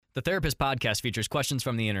The Therapist podcast features questions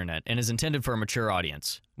from the internet and is intended for a mature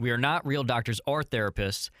audience. We are not real doctors or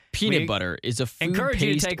therapists. Peanut butter is a food encourage you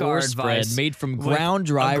to paste take or our spread advice made from with ground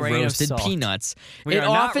dry a grain of roasted salt. peanuts. We It are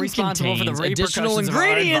not often responsible for the contains additional repercussions of our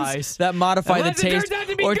ingredients advice, that modify the unless it taste turns out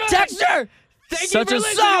to be or good. texture, Thank such you as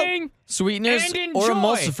for salt, listening sweeteners, and or enjoy.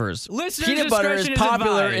 emulsifiers. Listener's Peanut butter is discretion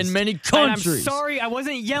popular advised. in many And countries. I'm sorry, I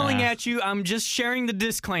wasn't yelling at you. I'm just sharing the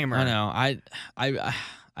disclaimer. I know.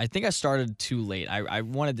 I think I started too late. I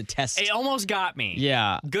wanted to test. It almost got me.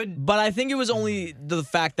 Yeah. Good. But I think it was only the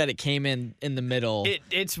fact that it came in the middle.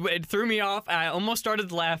 It threw me off. I almost started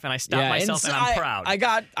to laugh, and I stopped myself, and I'm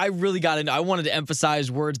proud. I really got into. I wanted to emphasize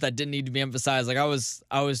words that didn't need to be emphasized. Like I was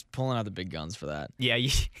pulling out the big guns for that. Yeah,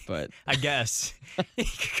 But I guess you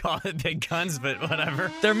could call it big guns, but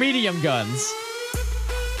whatever. they're medium guns.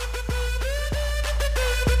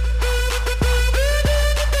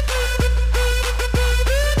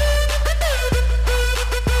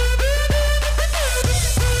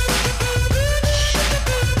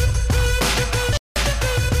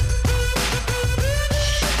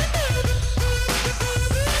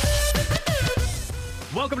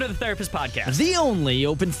 Welcome to the Therapist Podcast. The only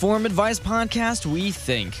open forum advice podcast we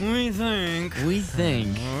think. We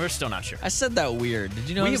think. We're still not sure. I said that weird. Did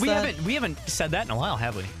you notice that? We haven't said that in a while,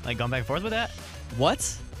 have we? Like gone back and forth with that? What?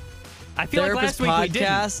 I feel Therapist like last week we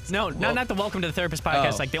podcast? didn't. No, not the Welcome to the Therapist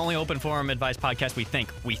Podcast. Oh. Like the only open forum advice podcast we think.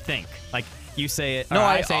 We think. Like you say it. No, or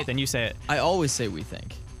I say it, then you say it. I always say we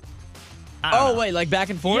think. I don't know. Wait, like back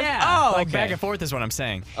and forth? Yeah. Oh, like okay. back and forth is what I'm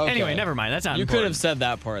saying. Okay. Anyway, never mind. That's not You important. could have said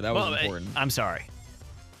that part. That was important. I'm sorry.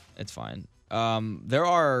 It's fine. There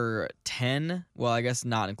are 10, well, I guess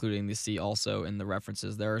not including the C also in the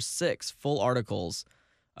references. There are 6 full articles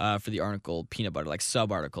for the article peanut butter, like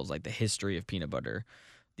sub-articles, like the history of peanut butter,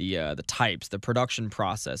 the types, the production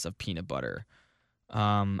process of peanut butter.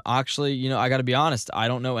 Actually, I got to be honest. I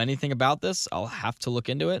don't know anything about this. I'll have to look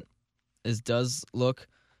into it. This does look...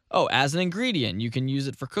 Oh, as an ingredient, you can use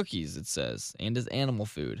it for cookies, it says, and as animal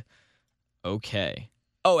food. Okay.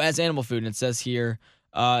 Oh, as animal food, and it says here...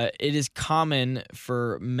 it is common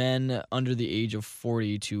for men under the age of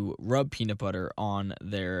 40 to rub peanut butter on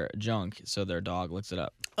their junk so their dog licks it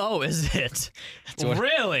up. Oh, is it? what-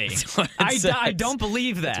 Really? That's what it I says. don't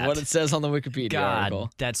believe that. That's what it says on the Wikipedia God,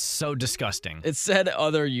 article. that's so disgusting. It said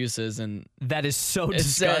other uses, and That is so it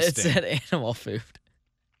said, disgusting. animal food.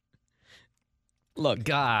 Look,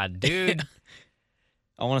 God, dude.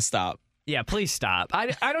 I want to stop. Yeah, please stop. I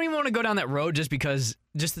don't even want to go down that road just because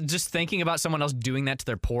just thinking about someone else doing that to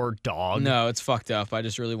their poor dog. No, it's fucked up. I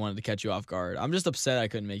just really wanted to catch you off guard. I'm just upset I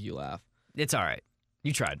couldn't make you laugh. It's all right.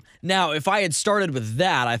 You tried. Now, if I had started with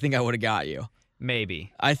that, I think I would have got you.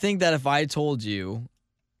 Maybe. I think that if I told you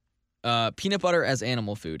peanut butter as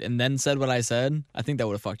animal food and then said what I said, I think that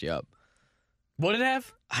would have fucked you up. Would it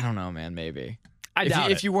have? I don't know, man. Maybe. I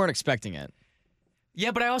doubt if you weren't expecting it.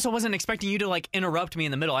 Yeah, but I also wasn't expecting you to like interrupt me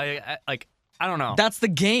in the middle. I don't know. That's the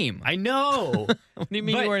game. I know. What do you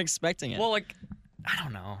mean But- you weren't expecting it? Well, like, I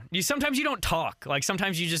don't know. Sometimes you don't talk. Like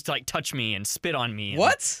sometimes you just like touch me and spit on me. And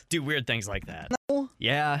what? do weird things like that. No.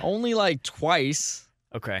 Yeah. Only like twice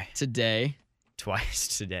Okay. today. Twice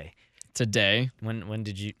today. Today. When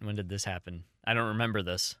did this happen? I don't remember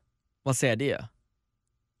this. What's the idea?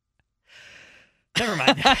 Never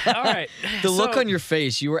mind. All right. The look on your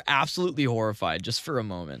face, you were absolutely horrified just for a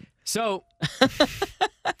moment. So,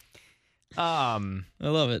 I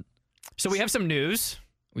love it. so we have some news.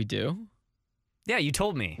 We do? Yeah, you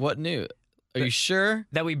told me What new? Are you sure?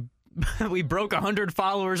 that we broke 100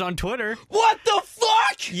 followers on Twitter. What the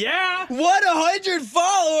fuck? Yeah. What, 100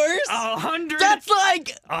 followers? 100. That's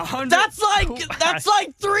like 100. that's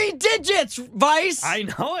like 3 digits, Vice. I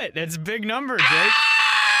know it. It's a big number, Jake.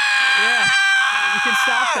 Yeah. You can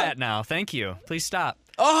stop that now. Thank you. Please stop.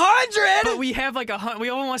 100? But we have like we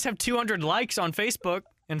almost have 200 likes on Facebook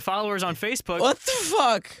and followers on Facebook. What the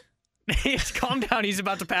fuck? Calm down. He's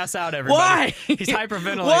about to pass out, everybody. Why? He's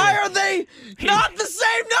hyperventilating. Why are they not the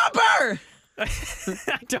same number?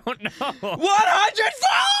 I don't know. 100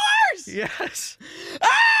 followers? Yes.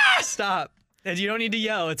 Ah! Stop. And you don't need to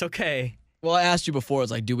yell. It's okay. Well, I asked you before.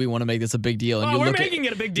 It's like, do we want to make this a big deal? And Oh, you we're look making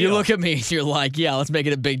it a big You deal. look at me and you're like, yeah, let's make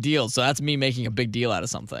it a big deal. So that's me making a big deal out of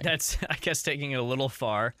something. That's, I guess, taking it a little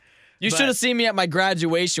far. You but- should have seen me at my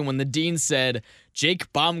graduation when the dean said,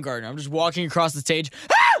 Jake Baumgartner. I'm just walking across the stage.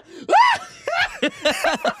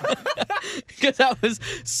 Because that was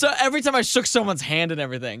so. Every time I shook someone's hand and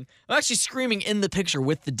everything, I'm actually screaming in the picture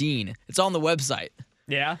with the dean. It's on the website.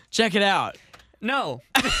 Yeah? Check it out. No.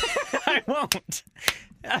 I won't.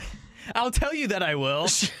 I'll tell you that I will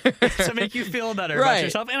to make you feel better about Right.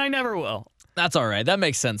 yourself, and I never will. That's all right. That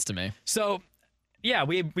makes sense to me. So, yeah,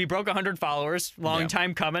 we broke 100 followers. Long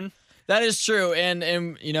time coming. That is true,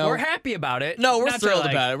 and you know We're happy about it. no, we're Not to, thrilled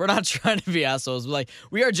like- about it. We're not trying to be assholes. Like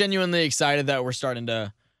we are genuinely excited that we're starting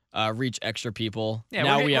to reach extra people. Yeah,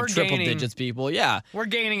 now we're- we have we're triple gaining- digits people. Yeah, We're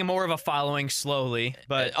gaining more of a following slowly,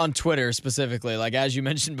 but on Twitter specifically. Like as you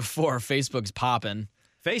mentioned before, Facebook's popping.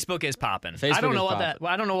 Facebook is popping. Facebook I don't is know popping.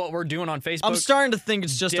 I don't know what we're doing on Facebook. I'm starting to think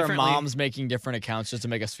it's just our differently. moms making different accounts just to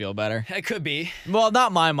make us feel better. It could be. Well,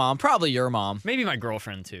 not my mom, probably your mom. Maybe my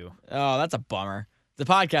girlfriend too. Oh, that's a bummer. The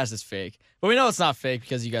podcast is fake, but we know it's not fake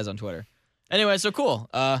because you guys on Twitter. Anyway, so cool.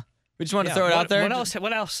 We just wanted to throw it out there.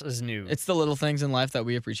 What else is new? It's the little things in life that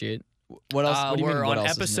we appreciate. What else? What do you we're mean? What on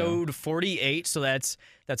else is new? episode 48, so that's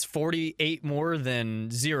 48 more than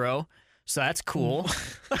 0. So that's cool.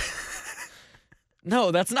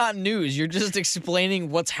 No, that's not news. You're just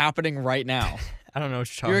explaining what's happening right now. I don't know what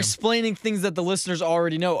you're talking You're about. explaining things that the listeners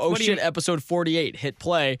already know. Oh What do you shit, mean? episode 48. Hit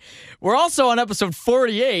play. We're also on episode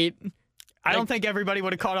 48. I don't think everybody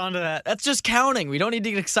would have caught on to that. That's just counting. We don't need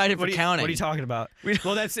to get excited for What counting. are you talking about?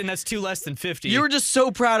 Well, that's 2 less than 50. You were just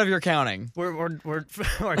so proud of your counting. We're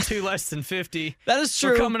 2 less than 50. That is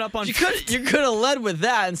true. We're coming up on You could have led with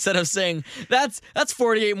that instead of saying that's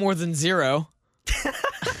 48 more than 0.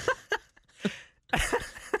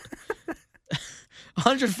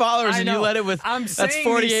 100 followers I and you know. led it with I'm that's saying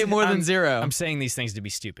 48 these- more than I'm- 0. I'm saying these things to be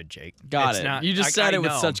stupid, Jake. Got It's it. not- You just I said it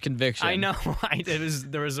with know. such conviction. I know.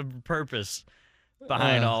 There was a purpose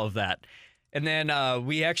behind all of that. And then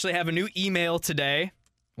we actually have a new email today.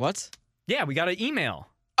 What? Yeah, we got an email.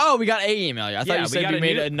 Oh, we got a email. I thought Yeah, you we said got we a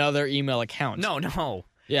made new- another email account. No.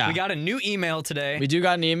 Yeah. We got a new email today. We do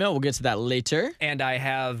got an email. We'll get to that later. And I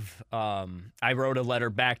have, I wrote a letter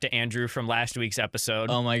back to Andrew from last week's episode.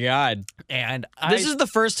 Oh my God. And This is the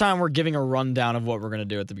first time we're giving a rundown of what we're going to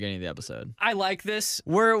do at the beginning of the episode. I like this.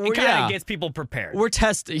 We're It kind of yeah. gets people prepared. We're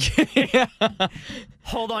testing.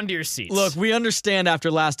 Hold on to your seats. Look, we understand after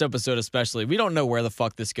last episode especially. We don't know where the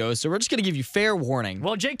fuck this goes, so we're just going to give you fair warning.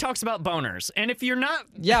 Well, Jake talks about boners, and if you're not,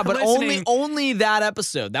 Yeah, but listening, only that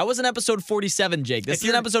episode. That was an episode 47, Jake. This If is an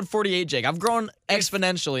you're- episode 48, Jake. I've grown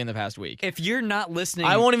exponentially in the past week. if you're not listening,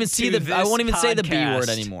 I won't even see to the I this won't even say the B word podcast-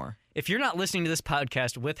 anymore. If you're not listening to this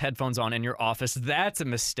podcast with headphones on in your office, that's a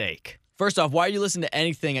mistake. First off, why are you listening to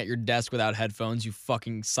anything at your desk without headphones, you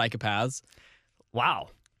fucking psychopaths? Wow.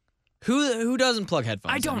 Who doesn't plug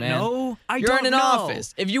headphones I in, don't man? know. You're in an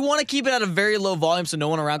office. If you want to keep it at a very low volume so no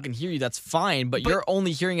one around can hear you, that's fine, but you're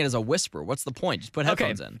only hearing it as a whisper. What's the point? Just put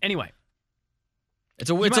headphones in. Anyway. It's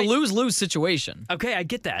a might- lose-lose situation. Okay, I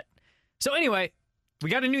get that. So anyway, we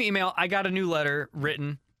got a new email. I got a new letter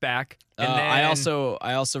written back. And then,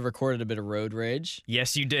 I also recorded a bit of road rage.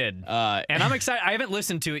 Yes, you did. And And I'm excited. I haven't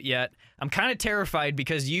listened to it yet. I'm kind of terrified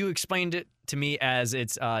because you explained it to me as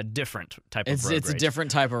it's a different type of road it's a rage. different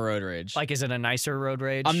type of road rage. Like, is it a nicer road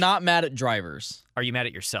rage? I'm not mad at drivers. Are you mad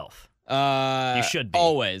at yourself? You should be.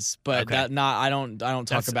 always, but Okay. I don't talk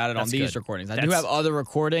That's- about it on that's these good. recordings. I do That's- have other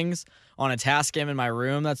recordings on a task cam in my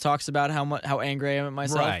room that talks about how angry I am at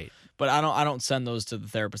myself. Right. But I don't send those to the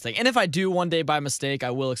therapist thing. And if I do one day by mistake, I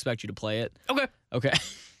will expect you to play it. Okay. Okay.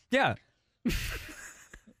 Yeah.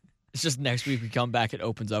 It's just next week we come back, it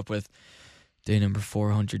opens up with day number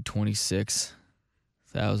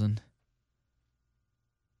 426,000.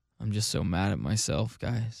 I'm just so mad at myself,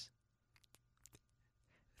 guys.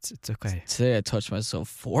 It's okay. Today I touched myself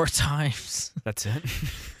 4 times. That's it.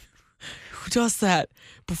 Who does that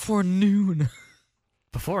before noon?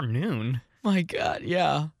 Before noon. My God,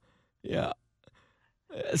 yeah. Yeah.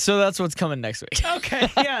 So that's what's coming next week. Okay,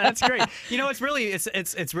 yeah, that's great. You know, it's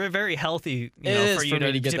very healthy. You It know, is for you for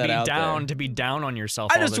me to get that be out down there. to be down on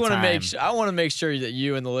yourself. I all just the want to time. make sure. I want to make sure that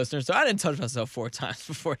you and the listeners. So I didn't touch myself 4 times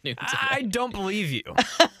before noon today. I don't believe you.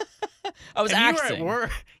 I was And acting.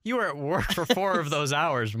 You were at work for 4 of those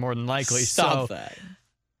hours, more than likely. Stop so, that.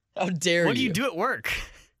 How dare you? what do you do at work?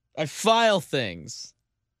 I file things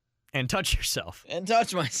And touch yourself. and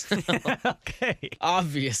touch myself. Okay.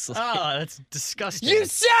 Obviously. Oh, that's disgusting. You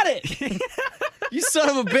said it. You son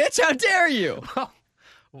of a bitch! How dare you?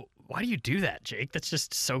 Why do you do that, Jake? That's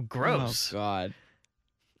just so gross. Oh God.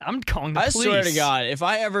 I'm calling the I police. swear to God, if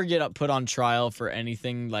I ever get put on trial for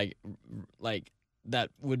anything like that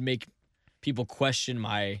would make people question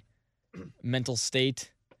my mental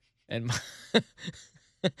state and my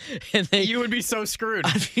and You would be so screwed.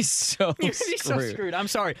 I'd be so You'd be so screwed. screwed. I'm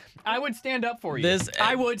sorry. I would stand up for you. This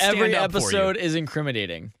I would stand every up episode for you. is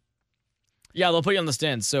incriminating. Yeah, they'll put you on the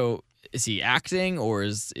stand. So is he acting or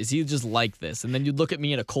is he just like this? And then you'd look at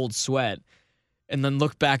me in a cold sweat and then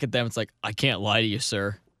look back at them. It's like, I can't lie to you,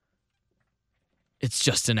 sir. It's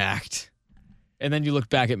just an act. And then you look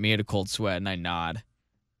back at me in a cold sweat and I nod.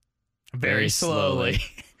 Very slowly.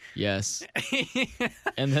 Yes.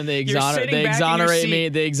 And then they You're sitting back in your exonerate seat. me.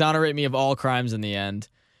 They exonerate me of all crimes in the end.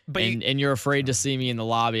 But And you're afraid to see me in the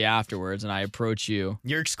lobby afterwards, and I approach you,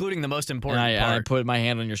 you're excluding the most and important I part. put my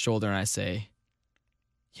hand on your shoulder, and I say,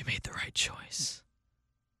 "You made the right choice."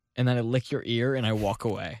 And then I lick your ear, and I walk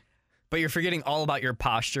away. But you're forgetting all about your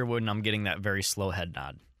posture when I'm getting that very slow head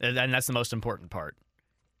nod. And that's the most important part.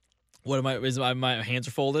 What am I? My hands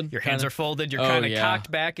are folded? Your hands are folded. You're Oh, kind of yeah.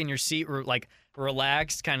 cocked back in your seat, like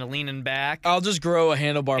relaxed, kind of leaning back. I'll just grow a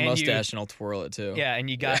handlebar And mustache and I'll twirl it too. Yeah, and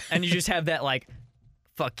you just have that like,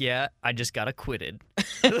 fuck yeah, I just got acquitted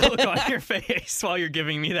look on your face while you're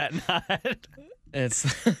giving me that nod.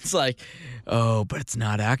 It's like, oh, but it's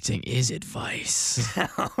not acting, is it, Vice?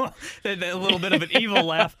 that little bit of an evil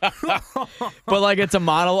laugh. But like it's a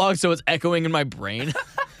monologue, so it's echoing in my brain.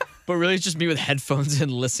 But really, it's just me with headphones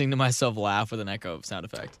and listening to myself laugh with an echo sound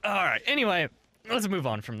effect. All right. Anyway, let's move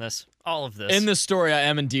on from this. All of this. In this story, I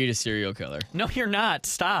am indeed a serial killer. No, you're not.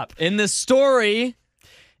 Stop. In this story,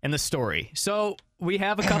 In the story. So we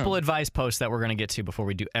have a couple advice posts that we're going to get to before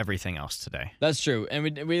we do everything else today. that's true, and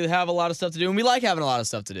we have a lot of stuff to do, and we like having a lot of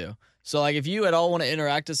stuff to do. So like, if you at all want to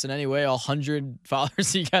interact us in any way, all 100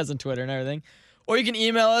 followers you guys on Twitter and everything, or you can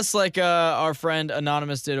email us like our friend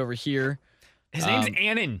Anonymous did over here. His name's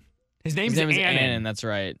Annan. His His name's name is Annan. Annan. That's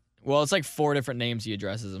right. Well, it's like 4 different names he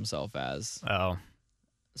addresses himself as. Oh.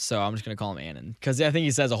 So I'm just gonna call him Annan because I think he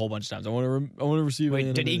says a whole bunch of times. I want to receive. Wait,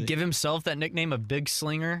 did he anonymity." give himself that nickname of Big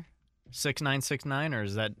Slinger 6969, or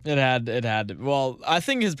is that? It had. Well, I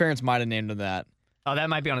think his parents might have named him that. Oh, that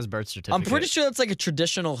might be on his birth certificate. I'm pretty sure that's like a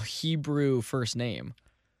traditional Hebrew first name.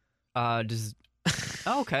 Does.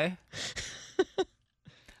 Oh, okay.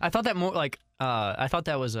 I thought that more like. I thought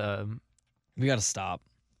that was We gotta stop.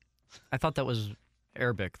 I thought that was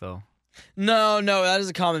Arabic though. No, that is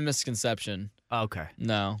a common misconception. Oh, okay.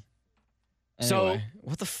 No. So- Anyway,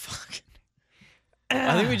 what the fuck?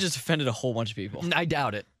 I think we just offended a whole bunch of people. I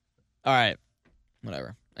doubt it. All right.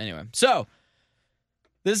 Whatever. Anyway, so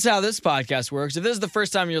this is how this podcast works. If this is the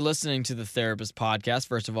first time you're listening to the Therapist Podcast,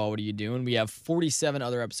 first of all, what are you doing? We have 47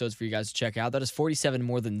 other episodes for you guys to check out. That is 47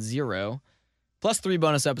 more than 0. Plus 3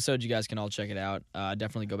 bonus episodes. You guys can all check it out.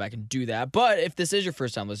 Definitely go back and do that. But if this is your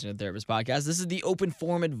first time listening to the Therapist Podcast, this is the Open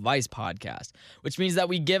Forum Advice Podcast, which means that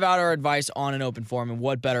we give out our advice on an open forum, and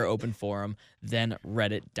what better open forum than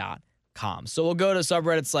Reddit.com. So we'll go to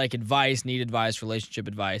subreddits like advice, need advice, relationship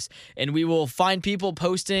advice, and we will find people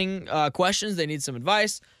posting questions. They need some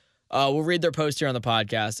advice. We'll read their post here on the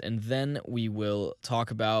podcast, and then we will talk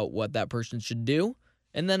about what that person should do,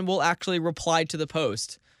 and then we'll actually reply to the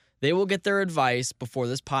post. They will get their advice before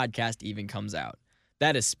this podcast even comes out.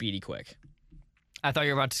 That is speedy quick. I thought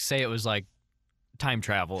you were about to say it was like time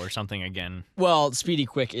travel or something again. Well, speedy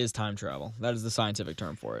quick is time travel. That is the scientific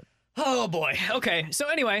term for it. Oh boy. Okay. So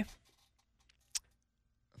anyway.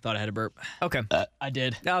 Thought I had a burp. Okay. I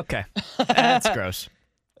did. Okay. That's gross.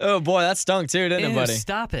 Oh boy, that stunk too, didn't it, Ew, buddy?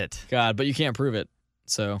 Stop it. God, but you can't prove it.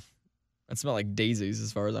 So that smelled like daisies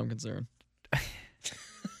as far as I'm concerned.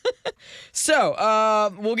 So,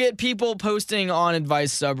 we'll get people posting on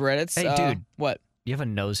advice subreddits. Hey, dude. What? You have a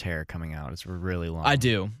nose hair coming out. It's really long. I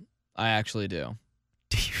do. I actually do.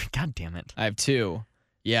 God damn it. I have 2.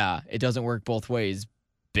 Yeah, it doesn't work both ways,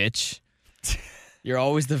 bitch. You're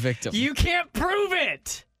always the victim. You can't prove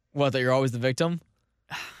it. What, that you're always the victim?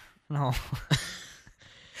 No.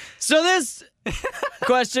 So this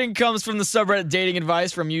question comes from the subreddit dating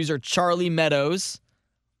advice from user Charlie Meadows.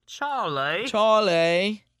 Charlie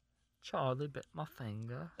bit my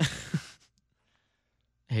finger.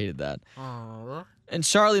 Hated that. Oh. And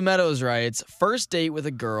Charlie Meadows writes, first date with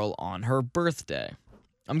a girl on her birthday.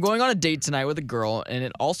 I'm going on a date tonight with a girl, and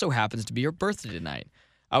it also happens to be her birthday tonight.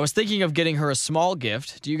 I was thinking of getting her a small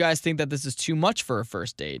gift. Do you guys think that this is too much for a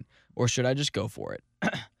first date, or should I just go for it?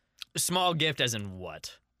 Small gift as in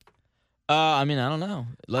what? I mean, I don't know.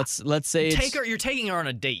 Let's say it's... You're taking her on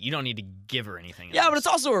a date. You don't need to give her anything else. Yeah, but it's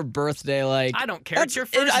also her birthday. Like, I don't care. It's your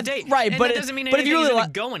first date. Right, and but that doesn't mean but if you anything's really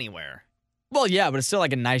gonna go anywhere. well, yeah, but it's still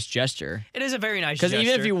like a nice gesture. It is a very nice gesture. Because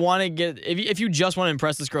even if you want to get, if you just want to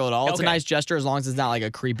impress this girl at all, it's a Okay. nice gesture as long as it's not like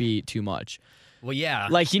a creepy too much. Well, yeah.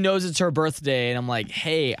 Like he knows it's her birthday, and I'm like,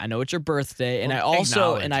 hey, I know it's your birthday, and Well, I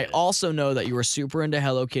acknowledge it. also know that you were super into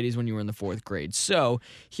Hello Kitties when you were in the 4th grade. So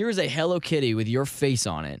here's a Hello Kitty with your face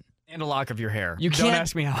on it. And a lock of your hair. You Don't can't-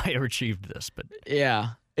 ask me how I achieved this, but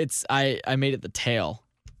Yeah, it's I made it the tail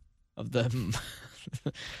of the.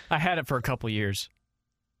 I had it for a couple years.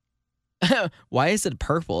 Why is it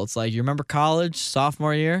purple? It's like, you remember college,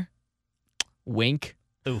 sophomore year? Wink.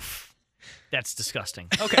 Oof. That's disgusting.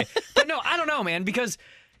 Okay. But no, I don't know, man, because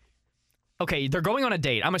okay, they're going on a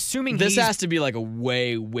date. I'm assuming This has to be like a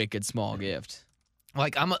way wicked small gift.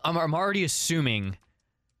 Like I'm already assuming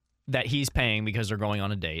that he's paying because they're going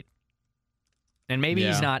on a date. And maybe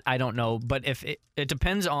he's not, I don't know, but if it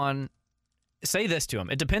depends on, say this to him.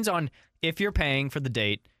 It depends on if you're paying for the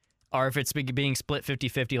date or if it's being split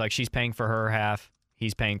 50-50, like she's paying for her half,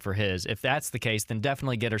 he's paying for his. If that's the case, then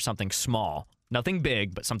definitely get her something small. Nothing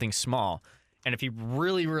big, but something small. And if he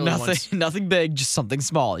really, really wants... Nothing big, just something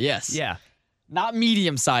small, yes. Yeah. Not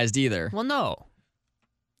medium-sized either. Well, no.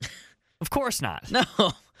 Of course not. No.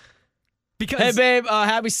 Because... Hey, babe,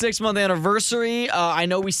 happy 6-month anniversary. I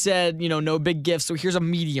know we said, no big gifts, so here's a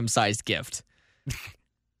medium-sized gift.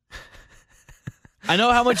 I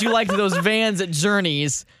know how much you liked those Vans at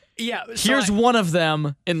Journeys. Yeah. So here's one of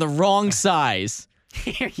them in the wrong size.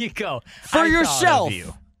 Here you go. For yourself.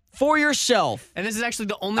 For yourself. And this is actually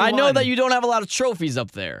the only I one. know that you don't have a lot of trophies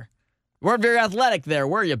up there. Weren't very athletic there,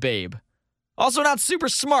 were you, babe? Also not super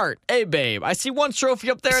smart. Hey, babe, I see one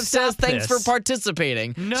trophy up there and says thanks for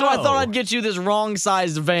participating. No. So I thought I'd get you this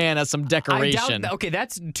wrong-sized van as some decoration. Okay,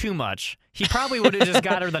 that's too much. He probably would have just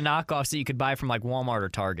got her the knockoffs that you could buy from like Walmart or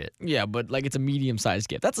Target. Yeah, but like it's a medium-sized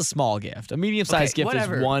gift. That's a small gift. A medium-sized gift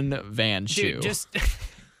is one van shoe. Dude,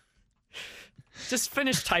 just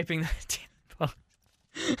finish typing that.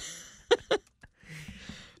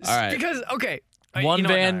 All right. Because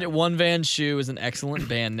One van shoe is an excellent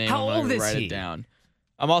band name. How I'm old is write he? it down.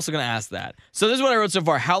 I'm also gonna ask that. So this is what I wrote so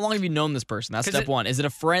far. How long have you known this person? That's step one. Is it a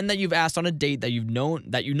friend that you've asked on a date that you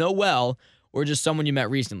know well, or just someone you met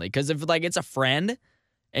recently? Because if like it's a friend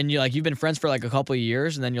and you've been friends for like a couple of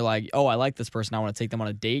years, and then you're like, oh, I like this person, I want to take them on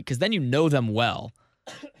a date, because then you know them well,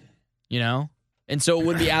 and so it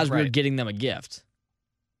would be as weird getting them a gift.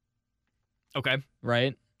 Okay.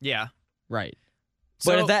 Right. Yeah. Right.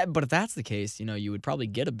 So, But if that's the case, you would probably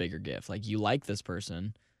get a bigger gift. Like you like this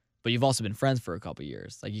person, but you've also been friends for a couple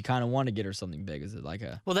years. Like you kind of want to get her something big. Is it like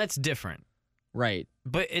a? Well, that's different. Right.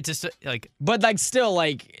 But it's just like. But like still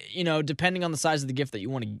depending on the size of the gift that you'd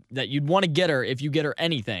want to get her, if you get her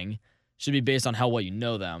anything, should be based on how well you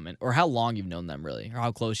know them or how long you've known them really, or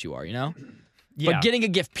how close you are. Yeah. But getting a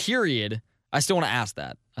gift, period. I still want to ask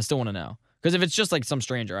that. I still want to know, because if it's just like some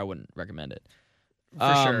stranger, I wouldn't recommend it.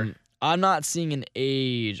 For sure. I'm not seeing an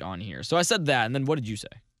age on here. So I said that, and then what did you say?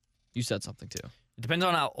 You said something too. It depends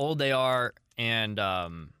on how old they are, and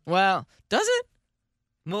well, does it?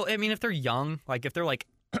 Well, I mean, if they're young, like if they're like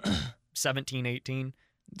 17, 18,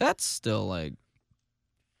 that's still like.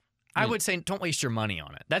 I would say don't waste your money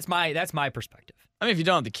on it. That's my perspective. I mean, if you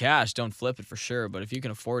don't have the cash, don't flip it for sure. But if you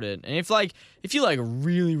can afford it, and if you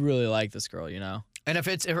really, really like this girl, And if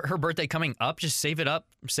it's her birthday coming up, just save it up.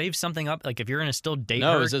 Save something up. Like if you're gonna still date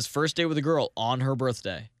her. No, it's his first date with a girl on her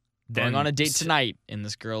birthday. Going on a date tonight, and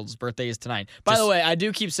this girl's birthday is tonight. By the way, I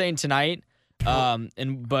do keep saying tonight,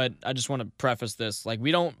 but I just want to preface this. Like,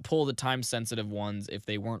 we don't pull the time-sensitive ones if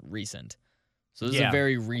they weren't recent. So this is a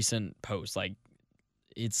very recent post. Like,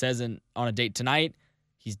 it says on a date tonight.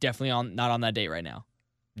 He's definitely not on that date right now.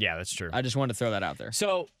 Yeah, that's true. I just wanted to throw that out there.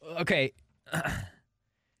 So, okay.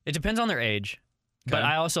 It depends on their age. Okay. But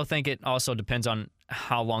I also think it also depends on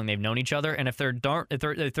how long they've known each other, and if they're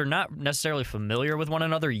not necessarily familiar with one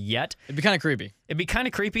another yet, it'd be kind of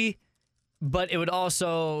creepy. But it would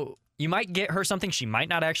also, you might get her something she might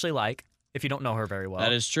not actually like if you don't know her very well.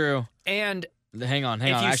 That is true. And hang on.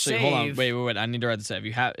 Actually, hold on. Wait. I need to write this out.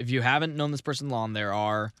 If you haven't known this person long, there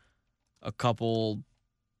are a couple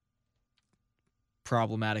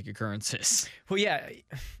problematic occurrences. Well, yeah,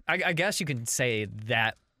 I guess you can say it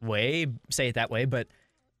that way, but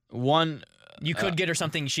one, you could get her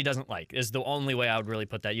something she doesn't like is the only way I would really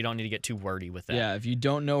put that. You don't need to get too wordy with that. Yeah, if you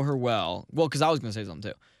don't know her well, because I was going to say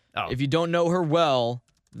something too. Oh. If you don't know her well,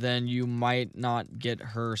 then you might not get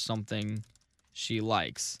her something she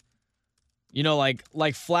likes.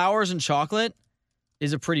 Like flowers and chocolate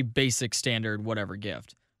is a pretty basic standard whatever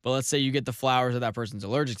gift. But let's say you get the flowers that person's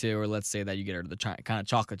allergic to, or let's say that you get her the kind of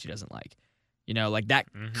chocolate she doesn't like. Like that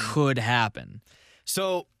could happen.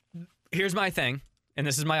 So here's my thing, and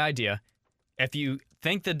this is my idea. If you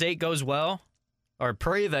think the date goes well, or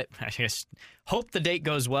hope the date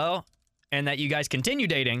goes well, and that you guys continue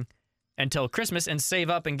dating until Christmas and save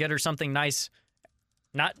up and get her something nice,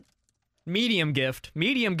 not medium gift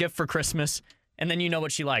for Christmas, and then you know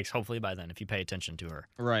what she likes, hopefully by then, if you pay attention to her.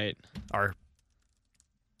 Right.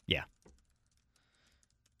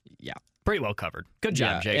 Yeah. Pretty well covered. Good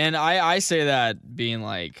job, Jake. And I say that being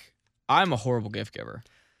like, I'm a horrible gift giver.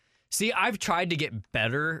 See, I've tried to get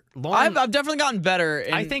better. Lauren, I've definitely gotten better.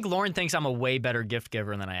 I think Lauren thinks I'm a way better gift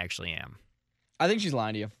giver than I actually am. I think she's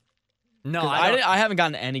lying to you. No, I haven't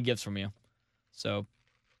gotten any gifts from you. So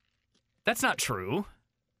That's not true.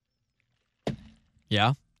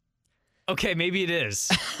 Yeah. Okay, maybe it is.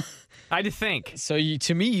 I had to think. So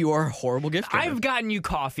to me, you are a horrible gift giver. I've gotten you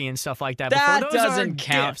coffee and stuff like that That before. Those doesn't aren't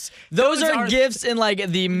count. Gifts. Those are gifts in like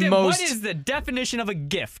the most. What is the definition of a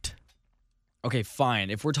gift? Okay, fine.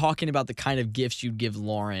 If we're talking about the kind of gifts you'd give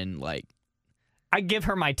Lauren, like. I give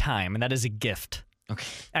her my time, and that is a gift. Okay.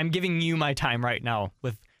 I'm giving you my time right now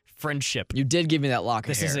with friendship. You did give me that lock of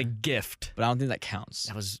hair. This is a gift. But I don't think that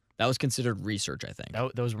counts. That was considered research, I think.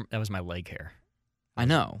 That was my leg hair. I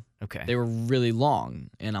know. Okay. They were really long,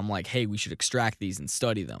 and I'm like, hey, we should extract these and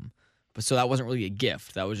study them. But so that wasn't really a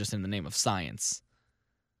gift. That was just in the name of science.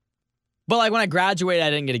 But like when I graduated, I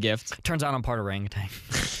didn't get a gift. Turns out I'm part orangutan.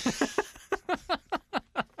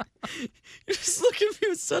 You just look at me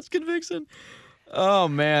with such conviction. Oh,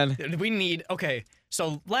 man. Okay,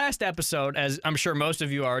 so last episode, as I'm sure most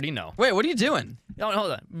of you already know. Wait, what are you doing? No,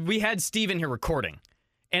 hold on. We had Steven here recording,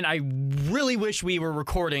 and I really wish we were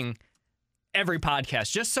recording every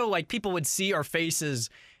podcast, just so like people would see our faces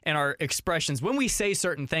and our expressions when we say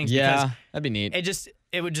certain things. Yeah, because that'd be neat.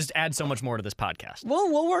 It would just add so much more to this podcast.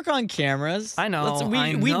 Well, we'll work on cameras. I know.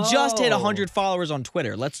 We just hit 100 followers on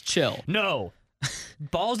Twitter. Let's chill. No.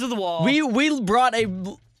 Balls to the wall. We brought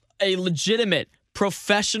a legitimate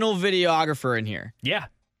professional videographer in here. Yeah.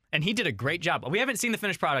 And he did a great job. We haven't seen the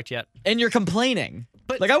finished product yet. And you're complaining.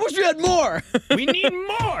 But like, I wish we had more. We need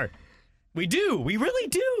more. We do. We really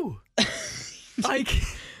do. Like,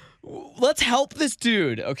 let's help this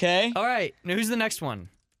dude, okay? All right. Now, who's the next one?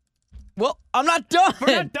 Well, I'm not done.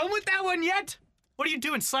 We're not done with that one yet. What are you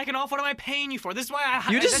doing? Slacking off? What am I paying you for? This is why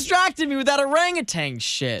You distracted me with that orangutan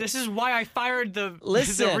shit. This is why I fired the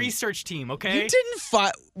research team, okay? You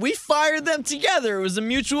didn't we fired them together. It was a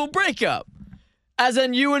mutual breakup. As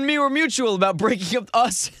in, you and me were mutual about breaking up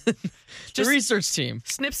us, the research team.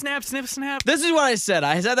 Snip, snap, snip, snap. This is what I said.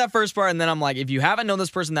 I said that first part, and then I'm like, if you haven't known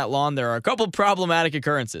this person that long, there are a couple problematic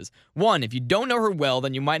occurrences. One, if you don't know her well,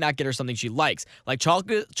 then you might not get her something she likes. Like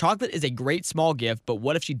chocolate. Chocolate is a great small gift, but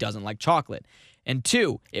what if she doesn't like chocolate? And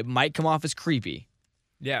two, it might come off as creepy.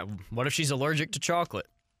 Yeah, what if she's allergic to chocolate?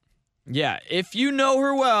 Yeah, if you know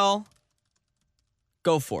her well,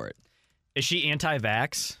 go for it. Is she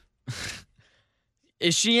anti-vax?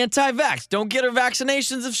 Is she anti-vax? Don't get her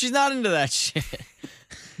vaccinations if she's not into that shit.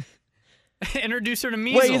 Introduce her to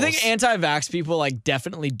measles. Wait, you think anti-vax people like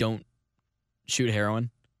definitely don't shoot heroin?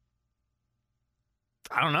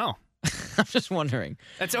 I don't know. I'm just wondering.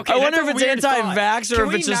 That's okay. I wonder if it's anti-vax or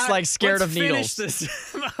if it's just like scared of needles. needles.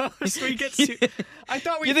 I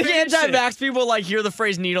thought we. You think anti-vax people like hear the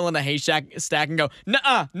phrase "needle in a haystack" and go,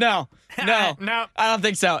 "Nuh-uh, no, no, I don't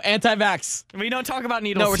think so." Anti-vax. We don't talk about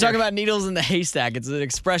needles. No, we're talking about needles in the haystack. It's an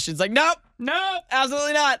expression. It's like, nope,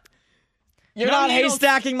 absolutely not. You're not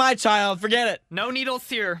haystacking my child. Forget it. No needles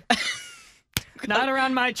here. Not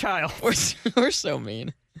around my child. We're so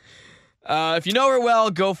mean. If you know her well,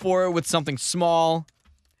 go for it with something small.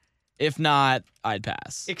 If not, I'd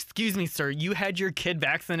pass. Excuse me, sir. You had your kid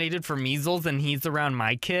vaccinated for measles and he's around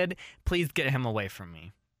my kid? Please get him away from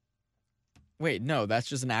me. Wait, no, that's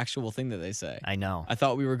just an actual thing that they say. I know. I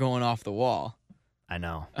thought we were going off the wall. I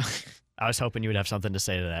know. I was hoping you would have something to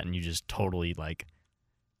say to that and you just totally, like,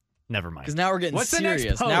 never mind. Because now we're getting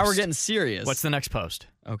serious. Now we're getting serious. What's the next post?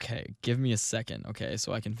 Okay, give me a second, okay,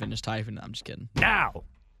 so I can finish typing. No, I'm just kidding. Now!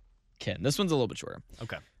 Kidding. This one's a little bit shorter.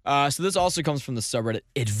 Okay. So this also comes from the subreddit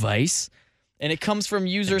Advice, and it comes from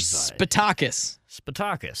user Spitakis.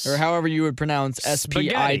 Spitakis. Or however you would pronounce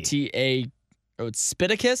S-P-I-T-A... Oh, it's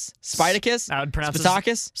Spitakis? Spitakis? I would pronounce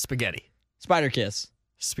Spitakis? Spaghetti. Spider Kiss.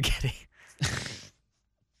 Spaghetti.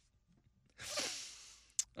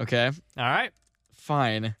 Okay. All right.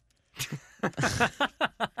 Fine.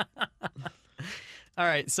 All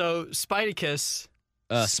right, so Spider-Kiss.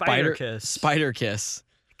 Spider Kiss.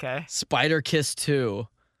 Okay. Spider Kiss 2.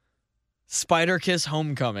 Spider Kiss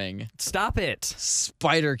Homecoming. Stop it.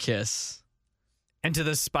 Spider Kiss. Into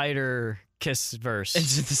the Spider Kiss verse.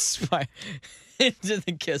 Into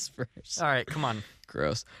the Kiss verse. All right, come on.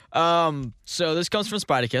 Gross. So this comes from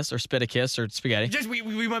Spider-Kiss or Spitakis or Spaghetti.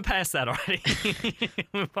 We went past that already.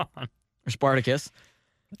 Move on. Or Spartacus.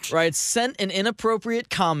 Right, sent an inappropriate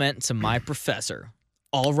comment to my professor.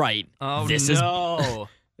 All right. Oh, this no.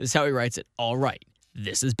 This is how he writes it. All right.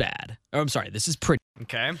 This is bad. Oh, I'm sorry. This is pretty.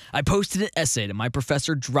 Okay. I posted an essay to my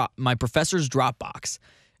professor's Dropbox.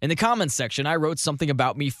 In the comments section, I wrote something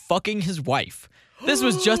about me fucking his wife. This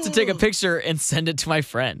was just to take a picture and send it to my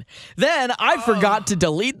friend. Then I forgot to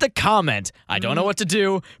delete the comment. I don't know what to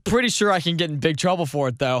do. Pretty sure I can get in big trouble for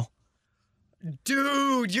it, though.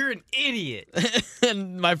 Dude, you're an idiot.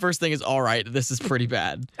 And my first thing is, all right, this is pretty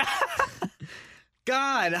bad.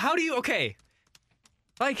 God. How do you... Okay.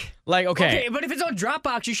 Okay. Okay, but if it's on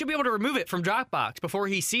Dropbox, you should be able to remove it from Dropbox before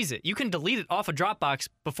he sees it. You can delete it off of Dropbox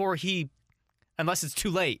before unless it's too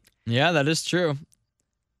late. Yeah, that is true.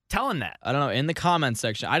 Tell him that. I don't know. In the comment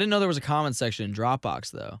section. I didn't know there was a comment section in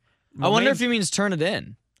Dropbox, though. Well, I wonder if he means turn it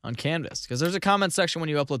in on Canvas, because there's a comment section when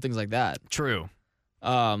you upload things like that. True.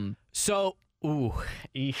 So,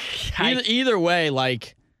 Either way,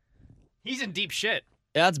 like... He's in deep shit.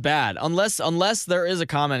 That's bad. Unless there is a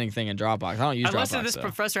commenting thing in Dropbox. I don't use Dropbox. Unless this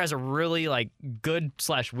professor has a really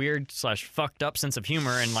good/weird/fucked up sense of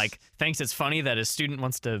humor and thinks it's funny that his student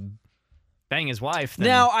wants to bang his wife. Then...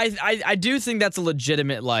 Now, I do think that's a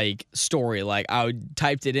legitimate story. I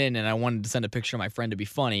typed it in and I wanted to send a picture of my friend to be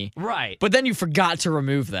funny. Right. But then you forgot to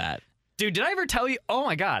remove that. Dude, did I ever tell you? Oh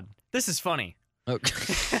my God, this is funny.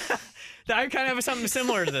 Okay. I kind of have something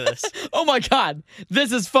similar to this. Oh my God,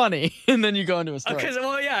 this is funny. And then you go into a story. I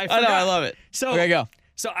forgot. I know, I love it. So, okay, go.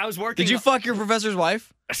 So I was working. Did you fuck your professor's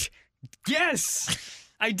wife? Yes,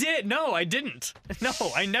 I did. No, I didn't. No,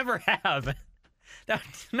 I never have.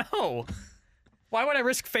 No. Why would I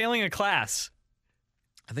risk failing a class?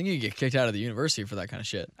 I think you get kicked out of the university for that kind of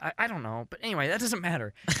shit. I don't know, but anyway, that doesn't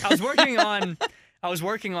matter. I was working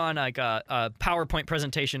on a PowerPoint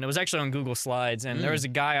presentation. It was actually on Google Slides, and there was a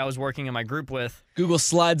guy I was working in my group with. Google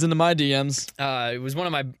Slides into my DMs. It was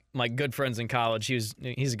one of my good friends in college. He's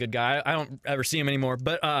a good guy. I don't ever see him anymore,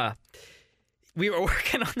 but we were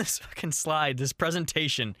working on this fucking slide, this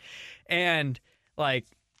presentation, and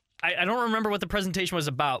I don't remember what the presentation was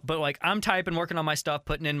about, but I'm typing, working on my stuff,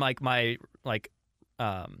 putting in my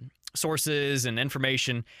sources and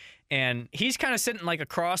information, and he's kind of sitting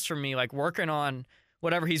across from me, working on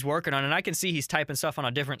whatever he's working on, and I can see he's typing stuff on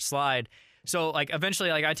a different slide. So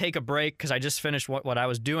eventually I take a break because I just finished what I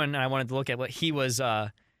was doing, and I wanted to look at what he was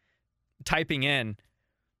typing in,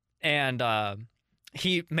 and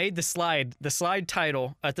he made the slide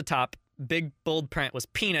title at the top, big bold print, was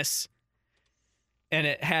penis. And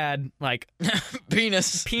it had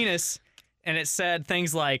penis, and it said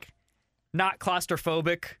things like, not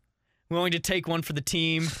claustrophobic, willing to take one for the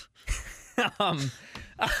team.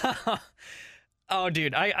 Oh,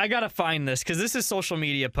 dude, I gotta find this because this is social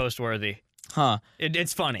media post worthy. Huh?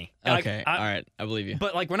 It's funny. Okay, all right, I believe you.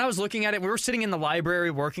 But when I was looking at it, we were sitting in the library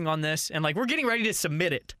working on this, and we're getting ready to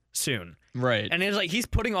submit it soon. Right. And it's he's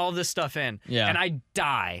putting all this stuff in. Yeah. And I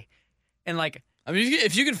die, and I mean,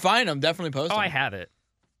 if you can find them, definitely post them. I have it.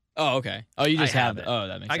 Oh, okay. Oh, you just have it. Oh,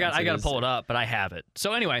 that makes sense. I got to pull it up, but I have it.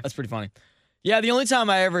 So anyway. That's pretty funny. Yeah, the only time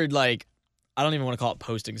I ever, I don't even want to call it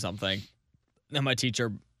posting something, and my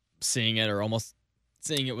teacher seeing it or almost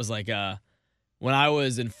seeing it was when I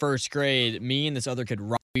was in first grade, me and this other kid,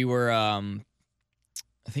 we were, I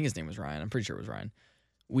think his name was Ryan. I'm pretty sure it was Ryan.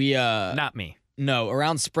 We, Not me. No,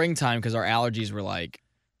 around springtime, because our allergies were,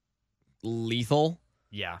 lethal.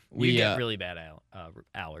 Yeah, we get really bad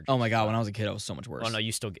allergies. Oh my God, when I was a kid, I was so much worse. Oh no,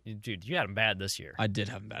 dude, you had them bad this year. I did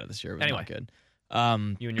have them bad this year. It was anyway, not good.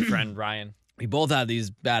 You and your friend Ryan. We both had these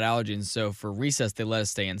bad allergies, so for recess, they let us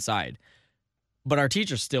stay inside. But our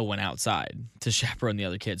teacher still went outside to chaperone the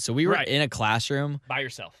other kids. So we were in a classroom. By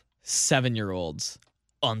yourself. 7-year-olds,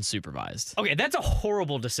 unsupervised. Okay, that's a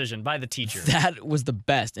horrible decision by the teacher. That was the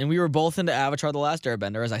best. And we were both into Avatar: The Last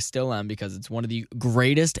Airbender, as I still am, because it's one of the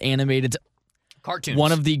greatest animated... cartoons.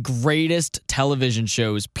 One of the greatest television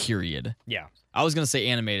shows, period. Yeah. I was going to say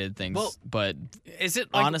animated things, but is it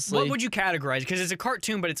honestly, what would you categorize? Because it's a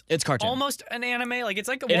cartoon, but it's cartoon. Almost an anime. It's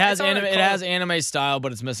like it has anime style,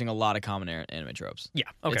 but it's missing a lot of common anime tropes. Yeah.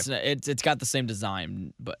 Okay. It's got the same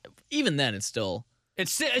design, but even then, it's still a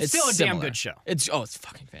damn good show. It's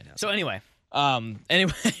fucking fantastic. So anyway,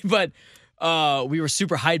 but we were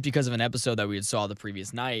super hyped because of an episode that we had saw the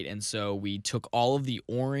previous night, and so we took all of the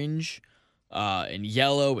orange, and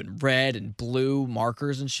yellow and red and blue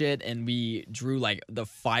markers and shit, and we drew the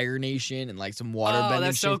Fire Nation and some water bending. Oh,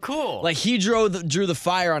 that's so cool. He drew the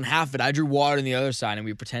fire on half of it. I drew water on the other side, and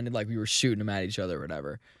we pretended we were shooting them at each other or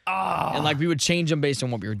whatever. Oh. And we would change them based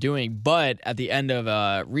on what we were doing. But at the end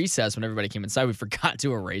of recess, when everybody came inside, we forgot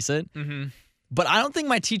to erase it. Mm-hmm. But I don't think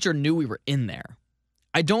my teacher knew we were in there.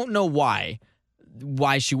 I don't know why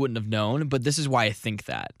she wouldn't have known, but this is why I think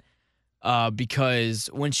that.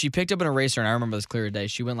 Because when she picked up an eraser, and I remember this clear as day,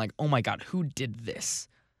 she went oh my God, who did this?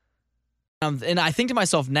 And I think to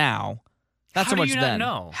myself now, not so much then. How do you not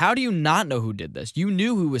know? How do you not know who did this? You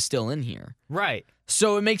knew who was still in here. Right.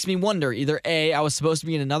 So it makes me wonder, either A, I was supposed to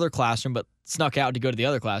be in another classroom, but snuck out to go to the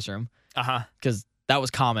other classroom. Uh-huh. Because that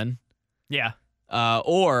was common. Yeah.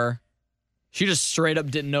 Or she just straight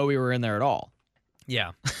up didn't know we were in there at all.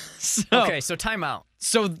 Yeah. So okay, so time out.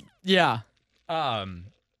 So, yeah.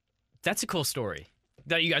 That's a cool story.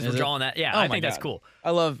 That you guys were Is it? drawing that. Yeah, Oh I my think that's God. cool.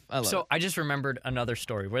 I love So it. I just remembered another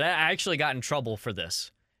story where I actually got in trouble for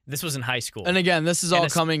this. This was in high school. And again, this is And all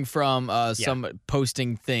it's- coming from some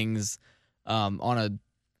posting things on a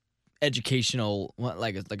educational,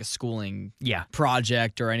 like a schooling Yeah.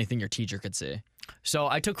 project or anything your teacher could see. So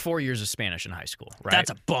I took 4 years of Spanish in high school, right? That's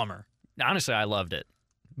a bummer. Honestly, I loved it.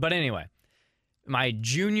 But anyway, my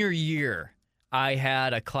junior year, I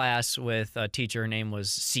had a class with a teacher. Her name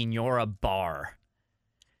was Senora Barr.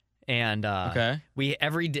 And Okay. we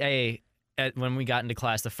every day when we got into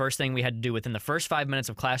class, the first thing we had to do within the first 5 minutes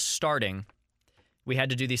of class starting, we had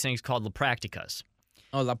to do these things called La Practicas.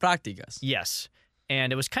 Oh, la prácticas. Yes.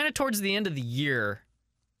 And it was kind of towards the end of the year.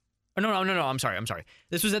 Oh, no, I'm sorry.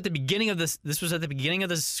 This was at the beginning of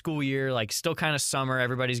the school year, like still kind of summer.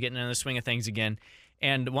 Everybody's getting in the swing of things again.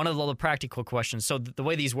 And one of the practical questions. So the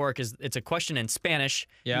way these work is it's a question in Spanish.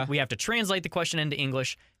 Yeah. We have to translate the question into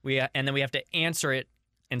English. And then we have to answer it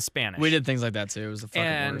in Spanish. We did things like that too. It was the fucking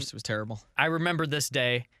And worst. It was terrible. I remember this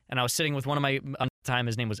day, and I was sitting with one of my at the time.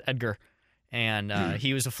 His name was Edgar, and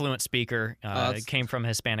he was a fluent speaker. Came from a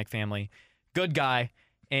Hispanic family, good guy.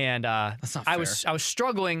 And That's not I fair. was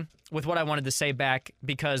struggling with what I wanted to say back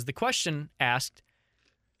because the question asked,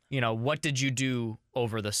 what did you do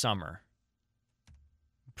over the summer?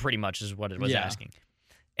 Pretty much is what it was asking.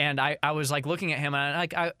 And I was like looking at him,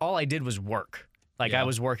 and all I did was work. Like I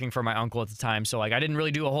was working for my uncle at the time, so like I didn't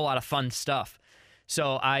really do a whole lot of fun stuff.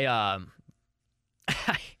 So I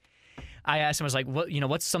asked him, I was like,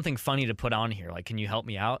 what's something funny to put on here? Like, can you help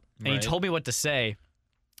me out? And he Right. told me what to say,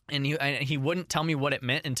 and he wouldn't tell me what it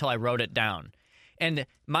meant until I wrote it down. And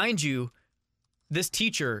mind you, this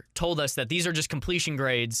teacher told us that these are just completion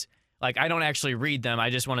grades. Like, I don't actually read them. I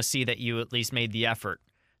just want to see that you at least made the effort.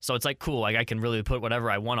 So it's like, cool. Like, I can really put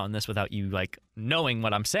whatever I want on this without you, like, knowing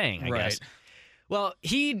what I'm saying, I guess. Well,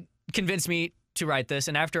 he convinced me to write this,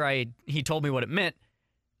 and after he told me what it meant,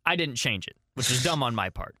 I didn't change it, which is dumb on my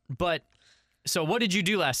part. But, so what did you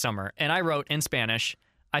do last summer? And I wrote in Spanish,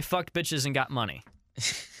 I fucked bitches and got money.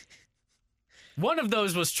 One of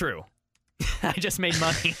those was true. I just made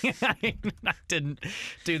money. I didn't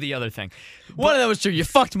do the other thing. One of that was true. You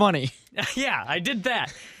fucked money. Yeah, I did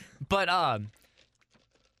that. But,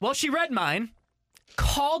 well, she read mine,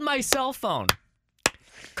 called my cell phone.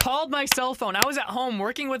 I was at home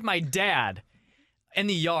working with my dad in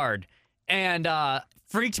the yard, and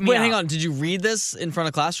freaked me out. Wait, hang on. Did you read this in front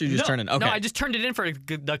of class, or you just turned it? Okay. No, I just turned it in for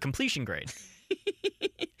the completion grade.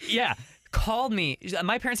 Yeah, called me.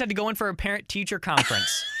 My parents had to go in for a parent-teacher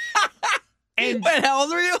conference. And Wait, how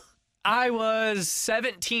old were you? I was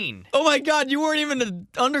 17. Oh my God, you weren't even an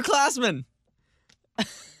underclassman.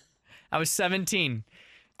 I was 17.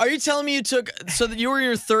 Are you telling me so that you were in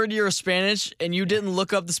your third year of Spanish and you didn't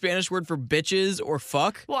look up the Spanish word for bitches or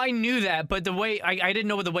fuck? Well, I knew that, but the way I didn't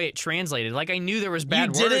know the way it translated. Like, I knew there was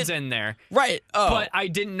bad didn't- words in there, Right. Oh. but I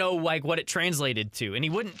didn't know like what it translated to, and he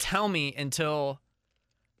wouldn't tell me until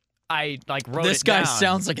I like wrote This it guy down.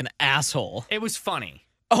 sounds like an asshole. It was funny,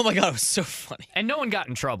 Oh my God, it was so funny. and no one got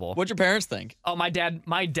in trouble. What'd your parents think? Oh, my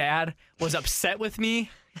dad was upset with me.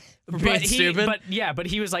 For being stupid? But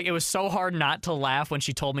he was like, it was so hard not to laugh when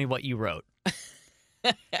she told me what you wrote.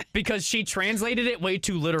 Because she translated it way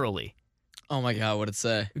too literally. Oh my God, what'd it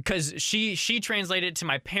say? Because she translated it to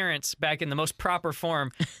my parents back in the most proper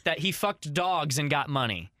form that he fucked dogs and got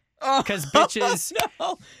money. Because bitches...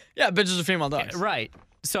 No. Yeah, bitches are female dogs. Right.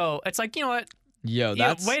 So it's like, you know what? Yo,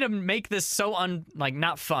 that's... Way to make this so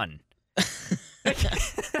not fun.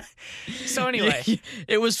 So anyway.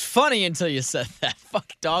 It was funny until you said that.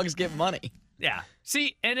 Fuck, dogs get money. Yeah.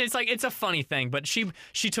 See, and it's like, it's a funny thing, but she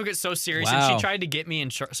took it so serious, and Wow. she tried to get me in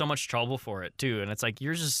so much trouble for it too. And it's like,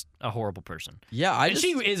 you're just a horrible person. Yeah, And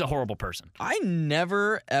she is a horrible person. I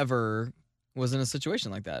never ever was in a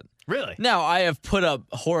situation like that. Really? Now, I have put up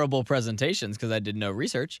horrible presentations because I did no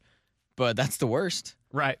research, but that's the worst.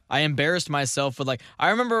 Right. I embarrassed myself with I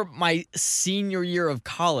remember my senior year of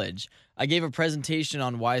college, I gave a presentation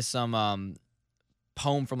on why some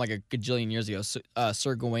poem from like a gajillion years ago,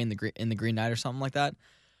 Sir Gawain in the Green Knight or something like that.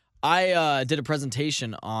 I did a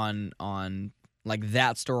presentation on like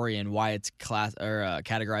that story and why it's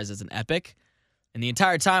categorized as an epic. And the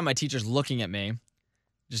entire time my teacher's looking at me,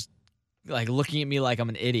 just like looking at me like I'm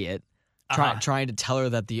an idiot, trying to tell her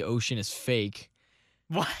that the ocean is fake.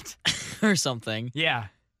 What? Or something. Yeah.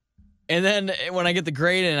 And then when I get the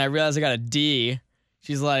grade and I realize I got a D,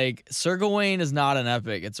 she's like, Sir Gawain is not an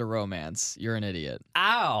epic, it's a romance. You're an idiot.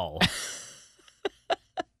 Ow.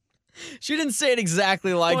 She didn't say it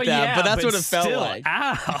exactly like that, yeah, but that's what it still, felt like.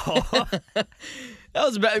 Ow. That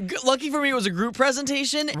was bad. Lucky for me, it was a group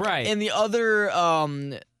presentation. Right. And the other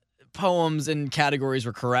poems and categories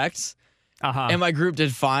were correct. Uh-huh. And my group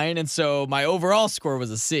did fine, and so my overall score was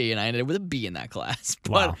a C, and I ended with a B in that class.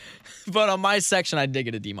 Wow. But on my section, I did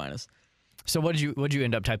get a D-. So what'd you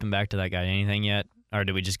end up typing back to that guy? Anything yet? Or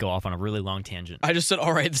did we just go off on a really long tangent? I just said,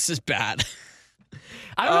 all right, this is bad.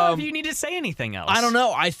 I don't know if you need to say anything else. I don't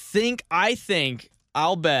know. I think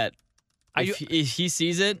I'll bet if he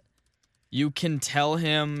sees it, you can tell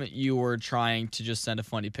him you were trying to just send a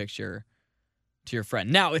funny picture to your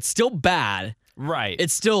friend. Now, it's still bad. Right.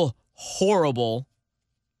 It's still horrible.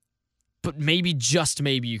 But maybe, just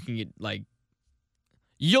maybe, you can get, like,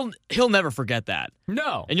 he'll never forget that.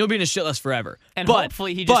 No. And you'll be in a shit list forever. And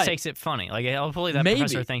hopefully he just takes it funny. Like, hopefully that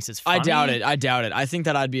professor thinks it's funny. I doubt it. I think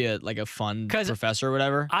that I'd be a fun professor or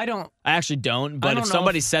whatever. I actually don't. But if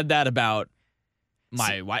somebody said that about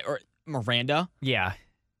my wife or Miranda, yeah,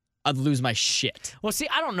 I'd lose my shit. Well, see,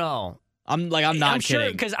 I don't know. I'm not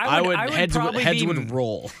kidding. Because I would heads would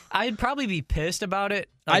roll. I'd probably be pissed about it.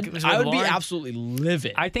 I would be absolutely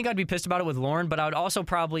livid. I think I'd be pissed about it with Lauren, but I would also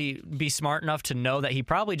probably be smart enough to know that he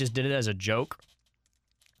probably just did it as a joke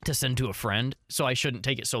to send to a friend, so I shouldn't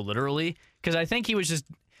take it so literally. Because I think he was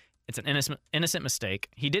it's an innocent mistake.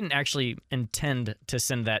 He didn't actually intend to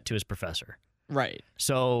send that to his professor. Right.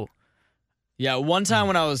 So... Yeah, one time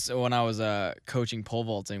when I was coaching pole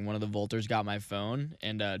vaulting, one of the vaulters got my phone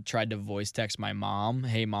and tried to voice text my mom,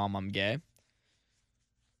 "Hey mom, I'm gay."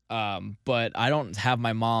 But I don't have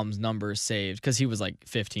my mom's number saved because he was like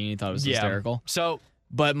 15. He thought it was hysterical.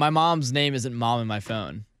 But my mom's name isn't mom in my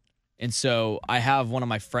phone, and so I have one of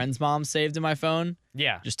my friend's moms saved in my phone.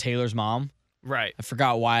 Yeah, just Taylor's mom. Right. I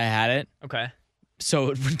forgot why I had it. Okay.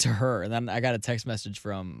 So it went to her, and then I got a text message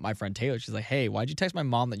from my friend Taylor. She's like, "Hey, why'd you text my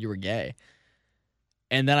mom that you were gay?"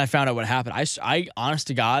 And then I found out what happened. I honest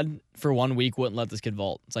to God, for 1 week, wouldn't let this kid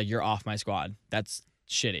vault. It's like, you're off my squad. That's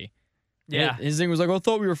shitty. Yeah. His thing was like, well, I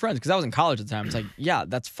thought we were friends. Because I was in college at the time. It's like, yeah,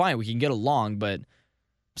 that's fine. We can get along. But I'm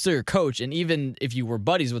still your coach. And even if you were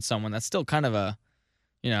buddies with someone, that's still kind of a,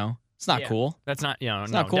 it's not cool. That's not,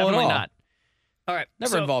 it's not cool definitely at all. not. All right.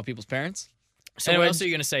 Never involve people's parents. So what else are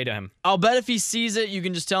you going to say to him? I'll bet if he sees it, you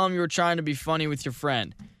can just tell him you were trying to be funny with your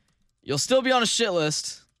friend. You'll still be on a shit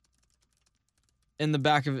list. In the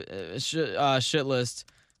back of a shit list,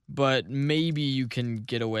 but maybe you can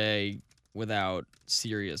get away without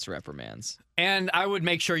serious reprimands. And I would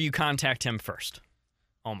make sure you contact him first,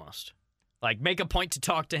 almost. Like, make a point to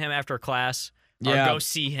talk to him after class, or go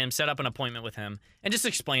see him, set up an appointment with him, and just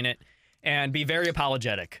explain it, and be very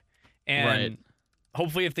apologetic. And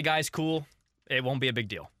hopefully if the guy's cool, it won't be a big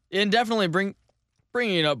deal. And definitely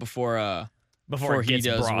bringing it up before it gets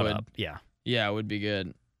brought up. Yeah. Yeah, it would be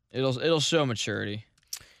good. It'll show maturity.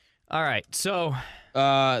 All right, so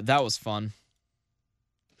that was fun.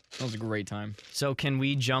 That was a great time. So can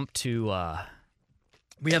we jump to?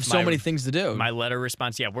 We have so many things to do. My letter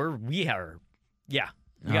response. Yeah, we got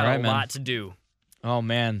a lot to do. Oh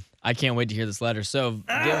man, I can't wait to hear this letter. So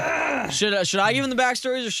should I give him the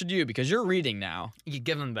backstories or should you? Because you're reading now. You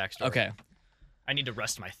give him the backstory. Okay. I need to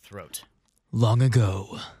rest my throat. Long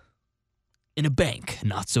ago, in a bank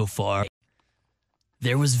not so far,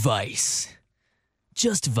 there was Vice.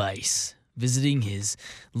 Just Vice, visiting his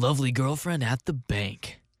lovely girlfriend at the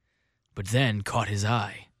bank. But then caught his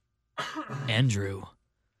eye. Andrew,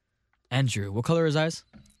 what color are his eyes?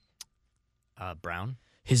 Brown.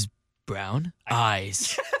 His brown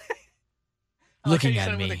eyes. Looking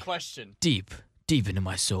at me. With a question. Deep into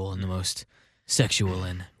my soul in the most sexual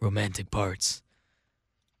and romantic parts.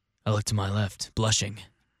 I looked to my left, blushing.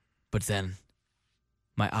 But then,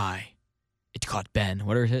 my eye, it caught Ben.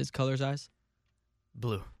 What are his color's eyes?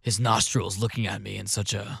 Blue. His nostrils looking at me in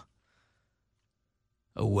such a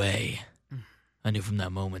way. I knew from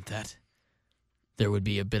that moment that there would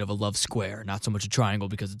be a bit of a love square, not so much a triangle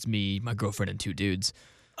because it's me, my girlfriend, and two dudes.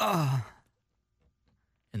 And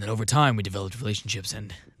then over time, we developed relationships,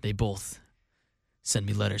 and they both sent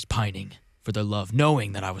me letters pining for their love,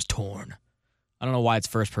 knowing that I was torn. I don't know why it's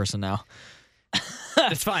first person now.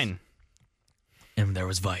 It's fine. And there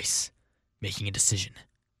was Vice making a decision.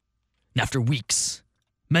 And after weeks,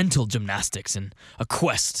 mental gymnastics, and a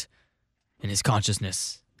quest in his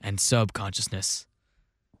consciousness and subconsciousness,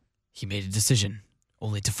 he made a decision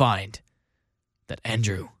only to find that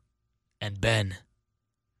Andrew and Ben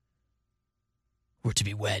were to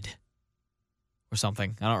be wed. Or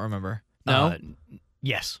something. I don't remember. No?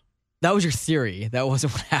 Yes. That was your theory. That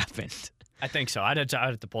wasn't what happened. I think so. I'd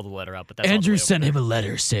have to pull the letter up, but that's Andrew sent him a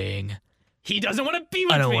letter saying, he doesn't want to be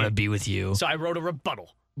with me. I don't want to be with you. So I wrote a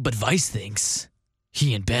rebuttal. But Vice thinks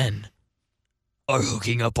he and Ben are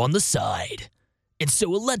hooking up on the side. And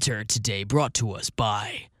so a letter today brought to us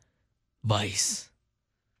by Vice.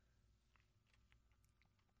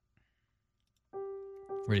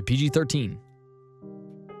 Rated PG-13.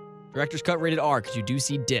 Director's cut rated R because you do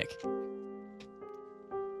see dick.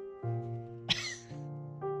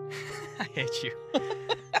 I hate you. All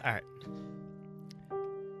right.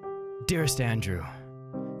 Dearest Andrew,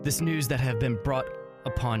 this news that have been brought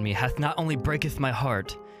upon me hath not only breaketh my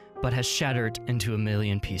heart, but has shattered into a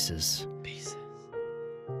million pieces.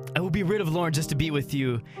 I will be rid of Lauren just to be with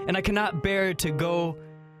you, and I cannot bear to go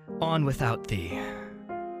on without thee.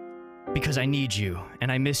 Because I need you,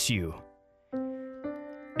 and I miss you.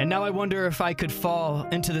 And now I wonder if I could fall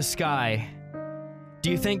into the sky.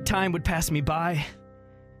 Do you think time would pass me by?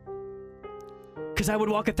 Because I would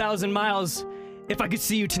walk 1,000 miles if I could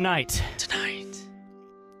see you tonight.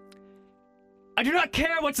 I do not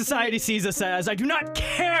care what society sees us as. I do not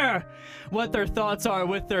care what their thoughts are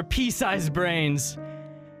with their pea-sized brains.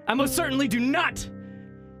 I most certainly do not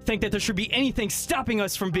think that there should be anything stopping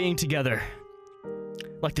us from being together.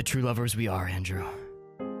 Like the true lovers we are, Andrew.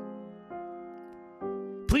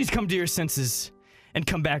 Please come to your senses and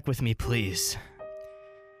come back with me, please.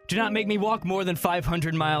 Do not make me walk more than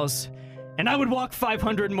 500 miles, and I would walk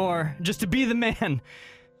 500 more just to be the man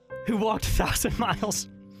who walked 1,000 miles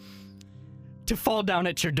to fall down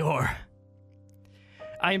at your door.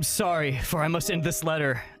 I am sorry, for I must end this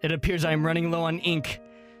letter. It appears I am running low on ink,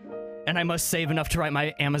 and I must save enough to write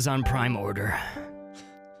my Amazon Prime order.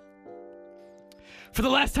 For the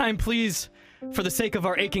last time, please, for the sake of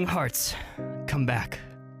our aching hearts, come back.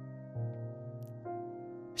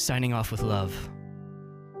 Signing off with love.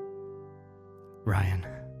 Ryan.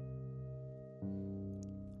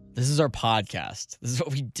 This is our podcast. This is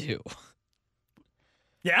what we do.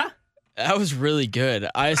 Yeah? That was really good.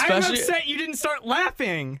 I'm upset you didn't start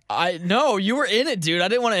laughing. No, you were in it, dude. I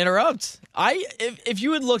didn't want to interrupt. If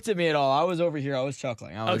you had looked at me at all, I was over here. I was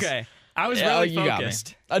chuckling. Okay. I was really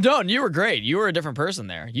focused. Don't. You were great. You were a different person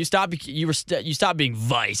there. You stopped being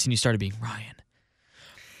Vice and you started being Ryan.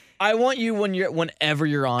 I want you whenever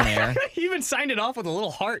you're on air. You even signed it off with a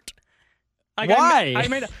little heart.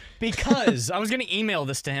 Why? Because I was gonna email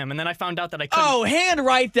this to him, and then I found out that I couldn't. Oh,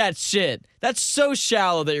 handwrite that shit. That's so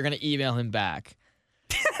shallow that you're gonna email him back.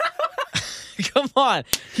 Come on.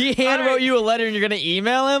 He handwrote you a letter and you're gonna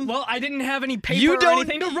email him? Well, I didn't have any paper or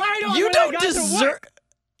anything to write on. You don't deserve.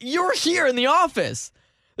 You're here in the office.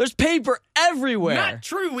 There's paper everywhere. Not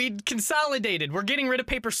true. We consolidated. We're getting rid of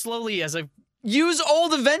paper slowly as a. Use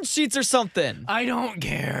old event sheets or something. I don't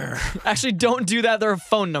care. Actually, don't do that. There are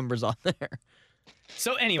phone numbers on there.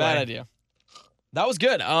 So anyway. Bad idea. That was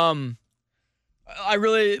good. I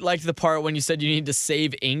really liked the part when you said you need to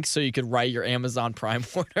save ink so you could write your Amazon Prime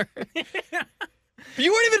order.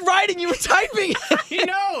 You weren't even writing, you were typing. You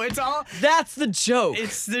know, it's all. That's the joke.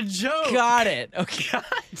 It's the joke. Got it. Okay. God.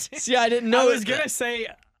 See, I didn't know. I was going to say.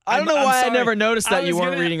 I don't know why I never noticed that you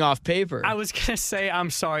weren't reading off paper. I was going to say, I'm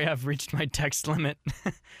sorry, I've reached my text limit.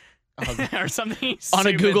 Or something on a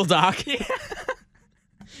stupid. Google Doc. Yeah.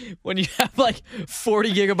 When you have like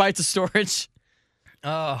 40 gigabytes of storage.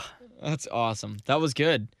 Oh. That's awesome. That was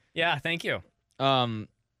good. Yeah, thank you. I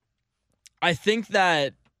think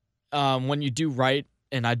that when you do write,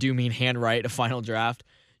 and I do mean handwrite a final draft,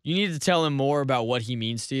 you need to tell him more about what he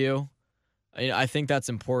means to you. I think that's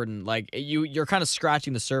important. Like you're kind of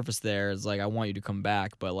scratching the surface there. It's like I want you to come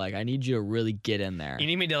back, but like I need you to really get in there. You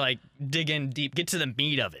need me to like dig in deep, get to the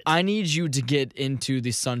meat of it. I need you to get into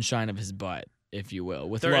the sunshine of his butt, if you will,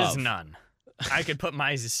 with love. There is none. I could put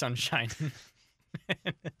my sunshine.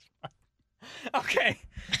 Okay,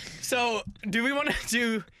 so do we want to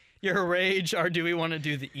do your rage or do we want to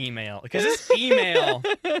do the email? Because this email.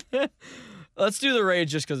 Let's do the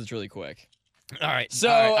rage just because it's really quick. All right, so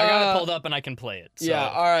I got it pulled up and I can play it. So. Yeah,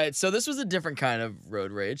 all right. So this was a different kind of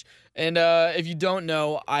road rage. And if you don't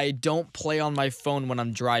know, I don't play on my phone when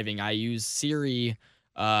I'm driving. I use Siri,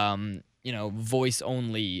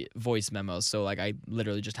 voice-only voice memos. So, like, I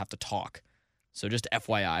literally just have to talk. So just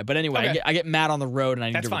FYI. But anyway, Okay. I get mad on the road and I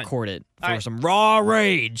need That's to fine. record it for All right. some raw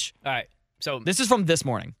rage. All right, so This is from this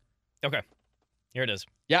morning. okay, here it is.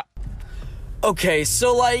 Yeah. Okay,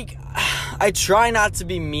 so like, I try not to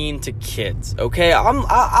be mean to kids. Okay,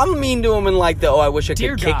 I'm mean to them in like the I wish I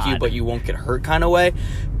Dear could kick you, God. but you won't get hurt kind of way.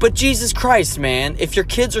 But Jesus Christ, man, if your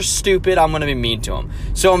kids are stupid, I'm gonna be mean to them.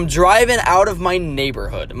 So I'm driving out of my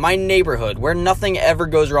neighborhood where nothing ever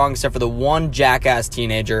goes wrong except for the one jackass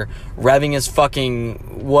teenager revving his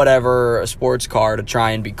fucking whatever sports car to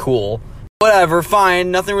try and be cool. Whatever,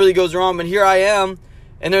 fine, nothing really goes wrong. But here I am.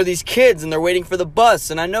 And there are these kids, and they're waiting for the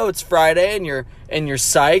bus. And I know it's Friday, and you're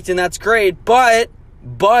psyched, and that's great. But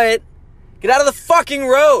get out of the fucking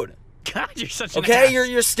road. God, you're such an Okay, ass.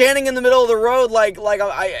 you're standing in the middle of the road, like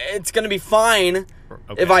it's gonna be fine.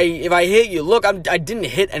 Okay. If I hit you, look, I didn't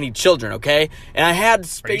hit any children, okay? And I had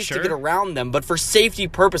space sure? to get around them, but for safety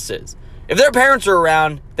purposes. If their parents were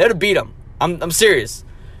around, they'd have beat them. I'm serious.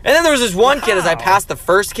 And then there was this one kid as I passed the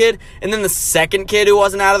first kid, and then the second kid who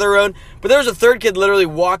wasn't out of the road. But there was a third kid literally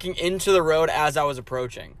walking into the road as I was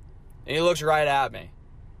approaching. And he looks right at me.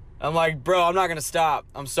 I'm like, bro, I'm not going to stop.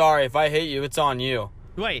 I'm sorry. If I hit you, it's on you.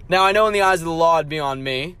 Wait. Now, I know in the eyes of the law, it'd be on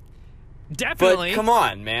me. Definitely. But come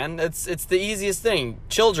on, man. It's the easiest thing.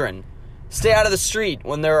 Children, stay out of the street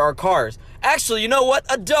when there are cars. Actually, you know what?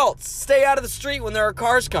 Adults, stay out of the street when there are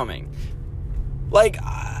cars coming. Like,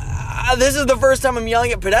 this is the first time I'm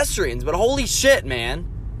yelling at pedestrians, but holy shit, man.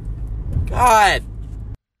 God.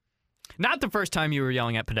 Not the first time you were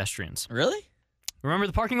yelling at pedestrians. Really? Remember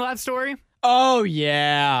the parking lot story? Oh,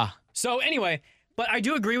 yeah. So anyway, but I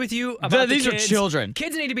do agree with you about These the kids. are children.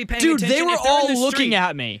 Kids need to be paying Dude, attention. they were If they're in all the looking street-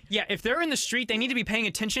 at me. Yeah, if they're in the street, they need to be paying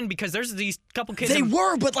attention because there's these couple kids. They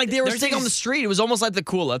were, but like they were There's staying on the these- street. It was almost like the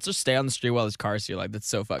cool. Let's just stay on the street while there's cars here. Like that's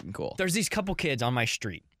so fucking cool. There's these couple kids on my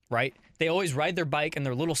street, right? They always ride their bike and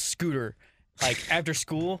their little scooter, like after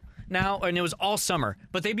school now, and it was all summer.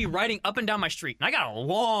 But they'd be riding up and down my street, and I got a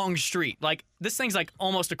long street. Like this thing's like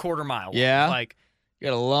almost a quarter mile. long. Yeah? Like You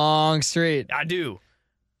got a long street. I do,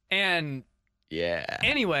 and Yeah.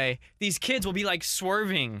 anyway, these kids will be like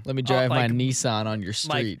swerving. Let me drive my like, Nissan on your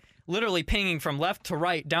street. Like literally pinging from left to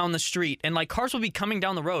right down the street, and like cars will be coming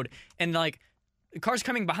down the road, and like cars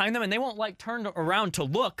coming behind them, and they won't like turn around to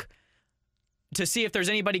look to see if there's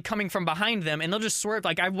anybody coming from behind them, and they'll just swerve.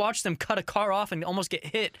 Like I've watched them cut a car off and almost get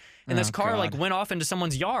hit, and this Oh, car like God. went off into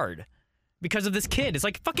someone's yard because of this kid. It's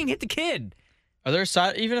like fucking hit the kid. Are there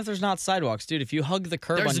even if there's not sidewalks, dude? If you hug the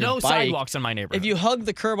curb There's on your no bike, sidewalks in my neighborhood. if you hug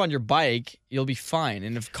the curb on your bike, you'll be fine.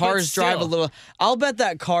 And if cars drive a still. little, I'll bet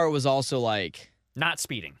that car was also like, not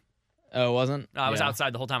speeding. oh, it wasn't? I was Yeah.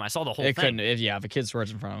 outside the whole time. I saw the whole It thing. couldn't. If a kid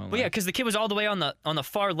swerves in front of him. Well, yeah, like- because the kid was all the way on the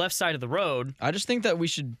far left side of the road. I just think that we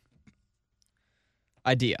should.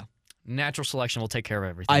 Idea. Natural selection will take care of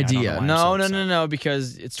everything. I don't know Idea. why I'm No, so no, upset. no, no.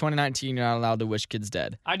 Because it's 2019. You're not allowed to wish kids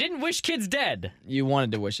dead. I didn't wish kids dead. You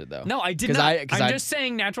wanted to wish it though. No, I did 'Cause not. I- I'm just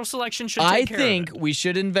saying natural selection should I take care think of it. we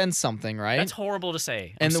should invent something, right? That's horrible to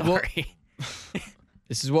say. I'm And we'll- sorry.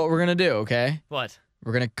 This is what we're gonna do. Okay. What?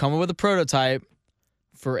 We're gonna come up with a prototype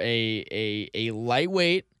for a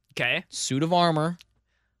lightweight Okay. suit of armor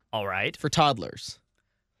All right. for toddlers.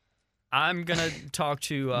 I'm gonna talk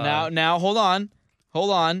to. Now, hold on.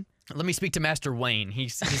 Let me speak to Master Wayne.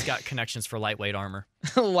 He's got connections for lightweight armor.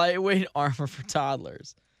 Lightweight armor for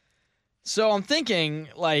toddlers. So I'm thinking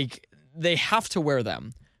like they have to wear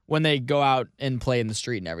them when they go out and play in the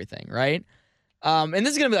street and everything, right? And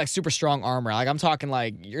this is gonna be like super strong armor. Like I'm talking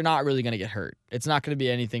like you're not really gonna get hurt. It's not gonna be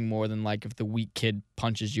anything more than like if the weak kid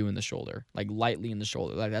punches you in the shoulder, like lightly in the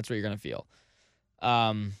shoulder. Like that's what you're gonna feel.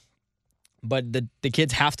 But the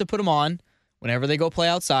kids have to put them on whenever they go play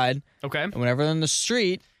outside Okay. and whenever they're in the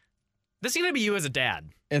street. This is gonna be you as a dad.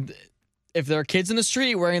 And if there are kids in the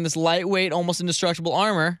street wearing this lightweight, almost indestructible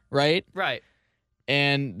armor, right? Right.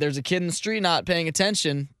 And there's a kid in the street not paying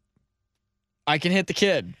attention, I can hit the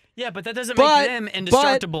kid. Yeah, but that doesn't But- make them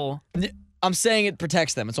indestructible. I'm saying it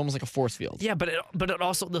protects them. It's almost like a force field. Yeah, but it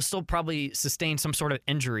also they'll still probably sustain some sort of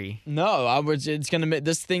injury. No, it's gonna make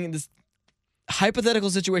this hypothetical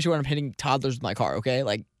situation where I'm hitting toddlers with my car. Okay,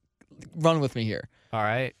 like run with me here. All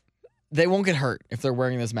right. They won't get hurt if they're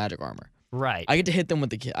wearing this magic armor. Right. I get to hit them with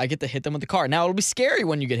the kid. I get to hit them with the car. Now it'll be scary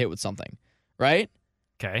when you get hit with something, right?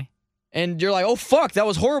 Okay. And you're like, oh fuck, that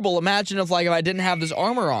was horrible. Imagine if I didn't have this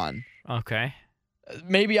armor on. Okay.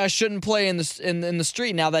 Maybe I shouldn't play in the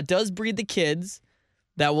street. Now that does breed the kids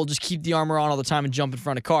that will just keep the armor on all the time and jump in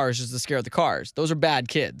front of cars just to scare the cars. Those are bad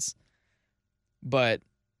kids. But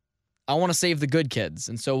I want to save the good kids,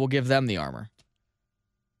 and so we'll give them the armor.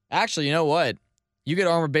 Actually, you know what? You get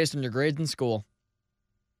armor based on your grades in school.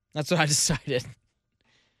 That's what I decided.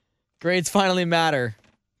 Grades finally matter.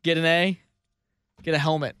 Get an A, get a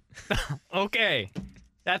helmet Okay.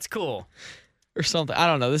 That's cool. or something. I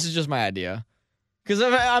don't know. This is just my idea. Because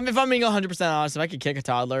if I'm being 100% honest, if I could kick a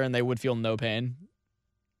toddler and they would feel no pain.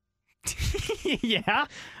 Yeah?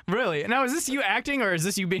 Really? Now, is this you acting or is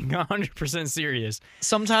this you being 100% serious?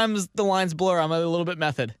 Sometimes the lines blur. I'm a little bit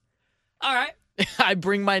method. All right. I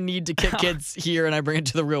bring my need to kick kids here and I bring it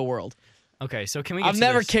to the real world. Okay, so can we get I've to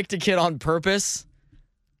never this? kicked a kid on purpose,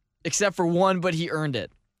 except for one, but he earned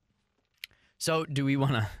it. So, do we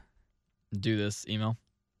want to... Do this email.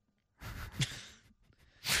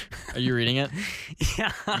 Are you reading it?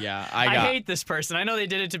 Yeah. Yeah, I hate this person. I know they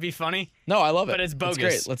did it to be funny. No, I love it. But it's bogus.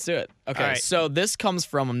 Great. Let's do it. Okay, All right. so this comes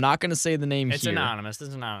from, I'm not going to say the name It's here. anonymous.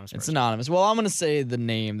 It's anonymous. It's person. anonymous. Well, I'm going to say the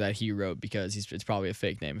name that he wrote because it's probably a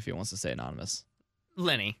fake name if he wants to say anonymous.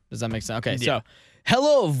 Lenny. Does that make sense? Okay, Yeah. so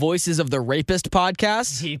hello, Voices of the Rapist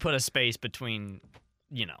podcast. He put a space between,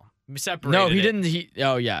 separated. No, he it. didn't.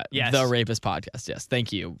 Oh, yeah. Yes. The Rapist podcast. Yes.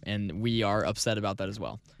 Thank you. And we are upset about that as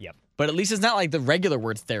well. Yep. But at least it's not like the regular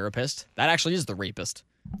word therapist. That actually is the rapist.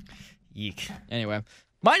 Yeek. Anyway,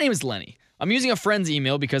 my name is Lenny. I'm using a friend's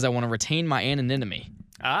email because I want to retain my anonymity.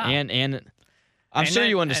 And I'm sure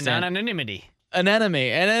you understand. Anonymity. An enemy.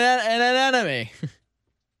 An enemy.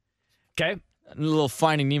 Okay. A little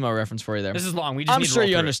Finding Nemo reference for you there. This is long. We just I'm need to sure roll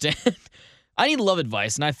you through understand. I need love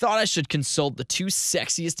advice, and I thought I should consult the 2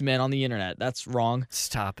 sexiest men on the internet. That's wrong.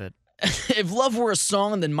 Stop it. If love were a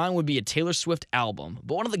song, then mine would be a Taylor Swift album,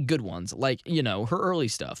 but one of the good ones, like, her early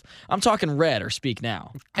stuff. I'm talking Red or Speak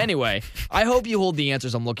Now. Anyway, I hope you hold the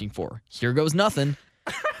answers I'm looking for. Here goes nothing.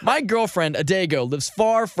 My girlfriend, Adego, lives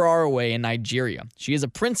far, far away in Nigeria. She is a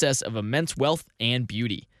princess of immense wealth and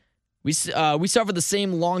beauty. We suffer the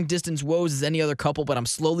same long-distance woes as any other couple, but I'm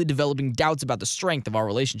slowly developing doubts about the strength of our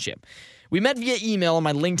relationship. We met via email on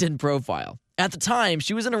my LinkedIn profile. At the time,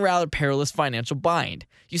 she was in a rather perilous financial bind.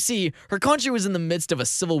 You see, her country was in the midst of a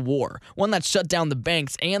civil war, one that shut down the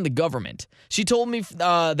banks and the government. She told me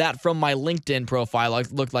that from my LinkedIn profile, I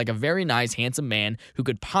looked like a very nice, handsome man who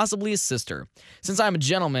could possibly assist her. Since I'm a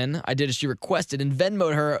gentleman, I did as she requested and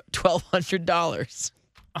Venmoed her $1,200.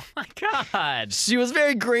 Oh my God. She was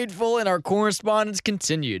very grateful, and our correspondence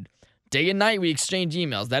continued. Day and night, we exchanged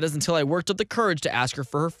emails. That is until I worked up the courage to ask her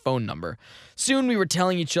for her phone number. Soon, we were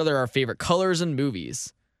telling each other our favorite colors and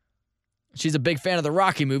movies. She's a big fan of the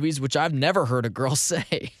Rocky movies, which I've never heard a girl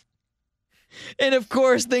say. And of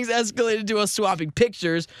course, things escalated to us swapping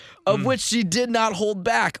pictures, of which she did not hold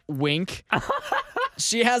back. Wink.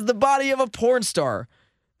 She has the body of a porn star.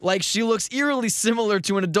 Like, she looks eerily similar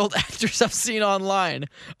to an adult actress I've seen online.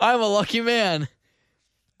 I'm a lucky man.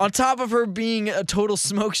 On top of her being a total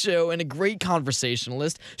smoke show and a great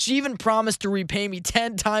conversationalist, she even promised to repay me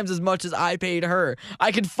 10 times as much as I paid her.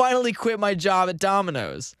 I could finally quit my job at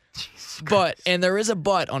Domino's. But, and there is a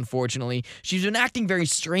but, unfortunately, she's been acting very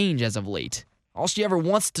strange as of late. All she ever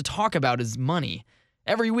wants to talk about is money.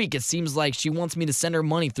 Every week, it seems like she wants me to send her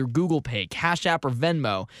money through Google Pay, Cash App, or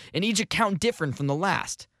Venmo, and each account different from the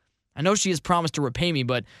last. I know she has promised to repay me,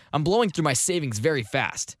 but I'm blowing through my savings very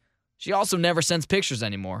fast. She also never sends pictures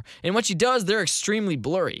anymore, and when she does, they're extremely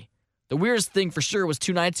blurry. The weirdest thing for sure was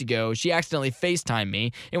 2 nights ago, she accidentally FaceTimed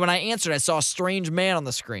me, and when I answered, I saw a strange man on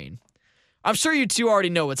the screen. I'm sure you two already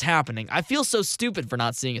know what's happening. I feel so stupid for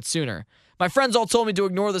not seeing it sooner. My friends all told me to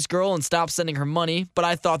ignore this girl and stop sending her money, but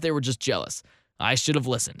I thought they were just jealous. I should have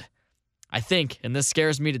listened. I think, and this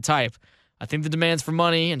scares me to type, I think the demands for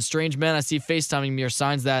money and strange men I see FaceTiming me are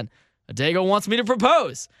signs that Adego wants me to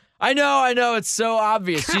propose. I know, it's so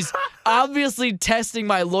obvious. She's obviously testing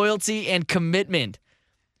my loyalty and commitment.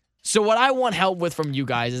 So what I want help with from you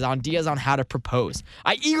guys is ideas on how to propose.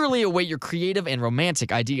 I eagerly await your creative and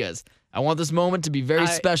romantic ideas. I want this moment to be very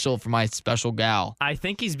special for my special gal. I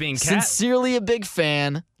think he's being Sincerely a big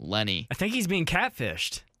fan, Lenny. I think he's being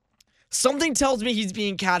catfished. Something tells me he's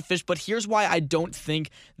being catfished, but here's why I don't think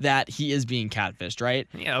that he is being catfished, right?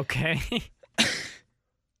 Yeah, okay.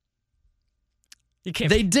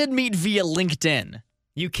 They did meet via LinkedIn.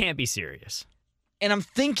 You can't be serious. And I'm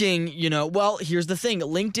thinking, well, here's the thing.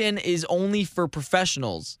 LinkedIn is only for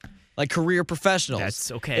professionals, like career professionals.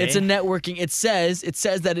 That's okay. It's a networking. It says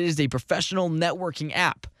that it is a professional networking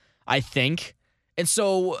app, I think. And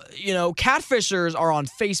so, catfishers are on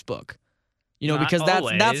Facebook. Because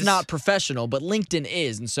that's not professional, but LinkedIn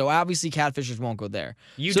is. And so obviously catfishers won't go there.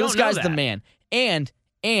 So this guy's the man. And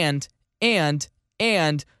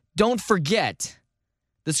don't forget,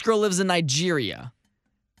 this girl lives in Nigeria.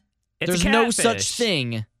 There's no such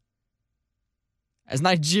thing as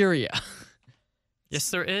Nigeria.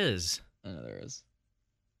 Yes, there is. I know there is.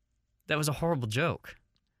 That was a horrible joke.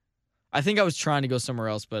 I think I was trying to go somewhere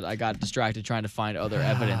else, but I got distracted trying to find other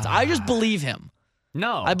evidence. I just believe him.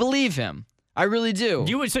 No. I believe him. I really do.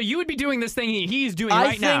 So you would be doing this thing he's doing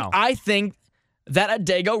now. I think that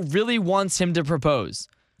Adego really wants him to propose.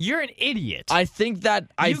 You're an idiot. I think that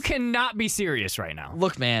you cannot be serious right now.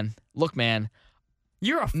 Look, man.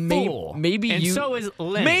 You're a fool. And so is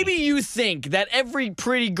Lenny. Maybe you think that every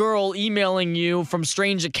pretty girl emailing you from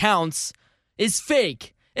strange accounts is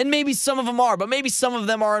fake. And maybe some of them are, but maybe some of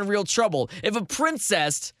them are in real trouble. If a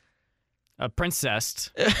princess A princess.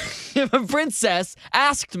 if a princess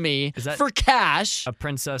asked me Is that for cash, a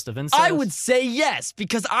princess of incest? I would say yes,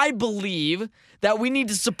 because I believe that we need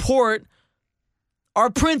to support our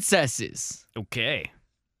princesses. Okay.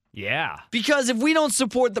 Yeah. Because if we don't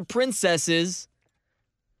support the princesses,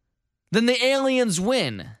 then the aliens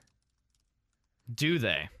win. Do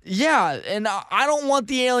they? Yeah, and I don't want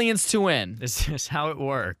the aliens to win. This is how it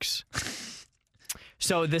works.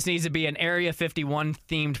 So this needs to be an Area 51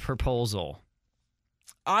 themed proposal.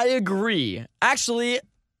 I agree. Actually,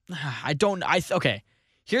 okay.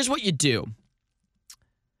 Here's what you do.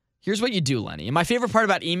 Lenny. And my favorite part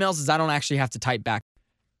about emails is I don't actually have to type back.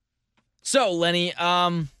 So, Lenny,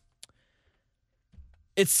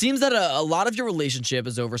 it seems that a lot of your relationship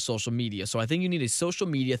is over social media. So I think you need a social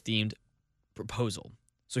media themed proposal.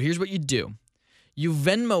 So here's what you do. You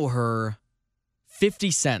Venmo her 50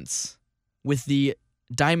 cents with the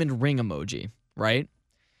diamond ring emoji, right?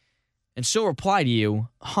 And she'll reply to you,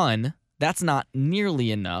 "Hun, that's not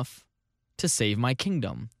nearly enough to save my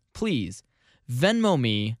kingdom. Please, Venmo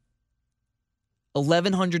me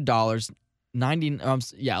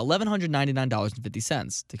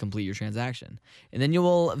 $1,199.50 to complete your transaction." And then you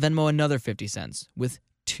will Venmo another 50 cents with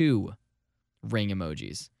 2 ring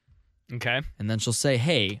emojis. Okay. And then she'll say,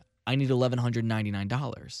 "Hey, I need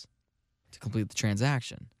 $1,199 to complete the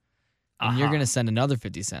transaction." And you're going to send another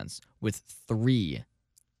 50 cents with 3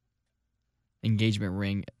 engagement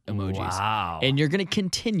ring emojis. Wow. And you're going to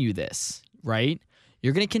continue this, right?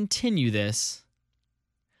 You're going to continue this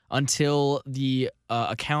until the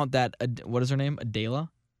account that, what is her name?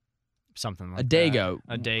 Adela? Something like Adago.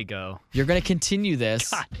 that. Adago. You're going to continue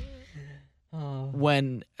this God.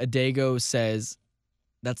 when Adago says,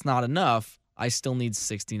 "That's not enough. I still need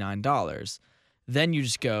 $69. Then you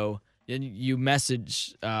just go, and you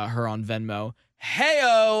message her on Venmo,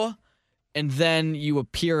 "Heyo!" And then you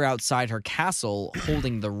appear outside her castle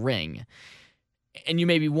holding the ring. And you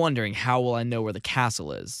may be wondering, how will I know where the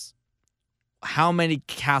castle is? How many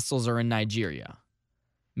castles are in Nigeria?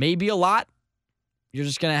 Maybe a lot. You're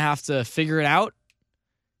just going to have to figure it out.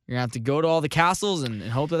 You're going to have to go to all the castles and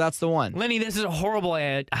hope that that's the one. Lenny, this is a horrible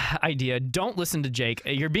idea. Don't listen to Jake.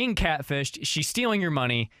 You're being catfished. She's stealing your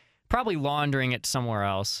money, probably laundering it somewhere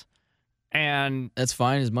else. And That's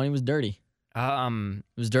fine. His money was dirty. It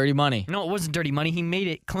was dirty money. no, it wasn't dirty money. He made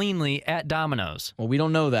it cleanly at Domino's. Well, we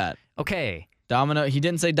don't know that. Okay. He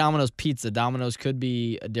didn't say Domino's Pizza. Domino's could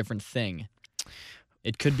be a different thing.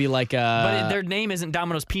 It could be like But their name isn't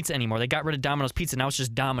Domino's Pizza anymore. They got rid of Domino's Pizza. Now it's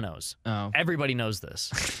just Domino's. Oh, Everybody knows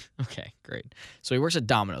this. okay, great. So he works at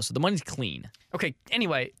Domino's, so the money's clean. Okay,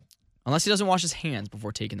 anyway, Unless he doesn't wash his hands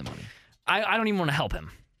before taking the money. I don't even want to help him.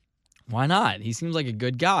 Why not? He seems like a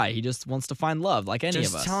good guy. He just wants to find love, like any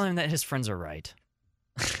Just of us. tell him that his friends are right.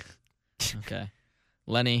 Okay.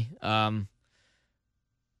 Lenny,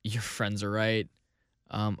 your friends are right.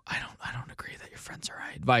 I don't agree that your friends are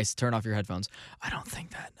right. Vice, turn off your headphones. I don't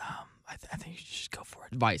think that. I think you should go for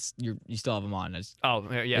it. Vice, you still have them on. Oh,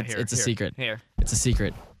 yeah, here. It's a here, secret. Here. It's a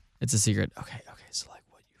secret. It's a secret. Okay. So like,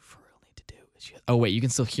 what you for real need to do is oh wait, you can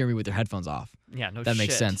still hear me with your headphones off. Yeah, no shit. That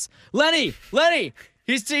makes sense. Lenny,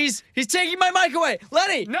 he's taking my mic away.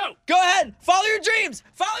 Lenny, No! go ahead. Follow your dreams.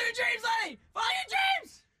 Follow your dreams, Lenny. Follow your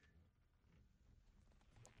dreams.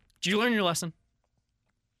 Did you learn your lesson?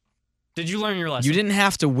 Did you learn your lesson? You didn't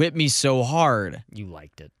have to whip me so hard. You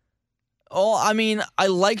liked it. Oh, I mean, I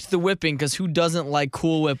liked the whipping because who doesn't like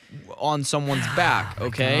Cool Whip on someone's back,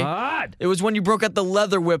 okay? God. It was when you broke out the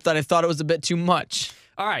leather whip that I thought it was a bit too much.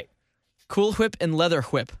 All right. Cool Whip and leather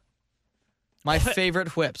whip. My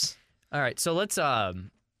favorite whips. All right, so let's do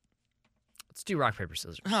rock, paper,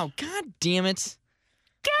 scissors. Oh, god damn it.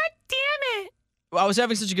 God damn it. Well, I was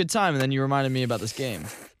having such a good time, and then you reminded me about this game.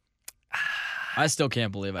 I still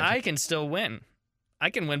can't believe I can still win.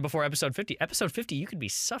 I can win before episode 50. Episode 50, you could be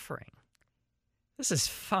suffering. This is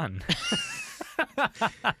fun.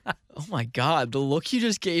 Oh my god, the look you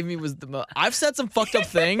just gave me was the most. I've said some fucked up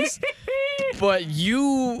things, but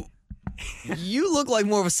you look like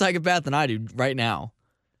more of a psychopath than I do right now.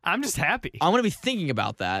 I'm just happy. I'm gonna be thinking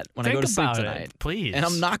about that when I go to sleep about tonight. it, please. And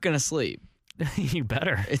I'm not gonna sleep. You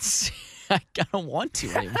better. I don't want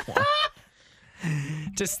to anymore.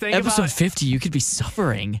 Just think Episode about 50, you could be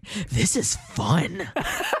suffering. This is fun.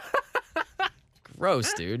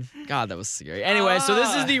 Gross, dude. God, that was scary. Anyway, so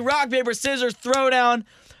this is the rock, paper, scissors throwdown.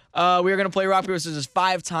 We are going to play rock, paper, scissors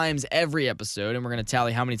 5 times every episode, and we're going to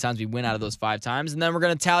tally how many times we win out of those 5 times, and then we're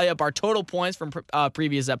going to tally up our total points from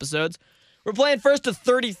previous episodes. We're playing first to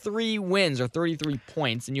 33 wins, or 33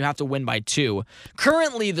 points, and you have to win by 2.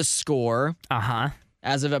 Currently, the score,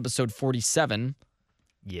 as of episode 47,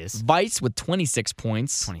 Yes. Vice with 26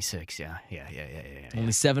 points. 26, yeah.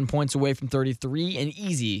 Only 7 points away from 33. And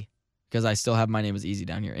Easy, because I still have my name as Easy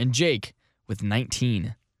down here. And Jake with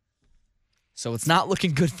 19. So it's not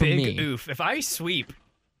looking good for Big me. oof. If I sweep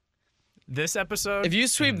this episode... If you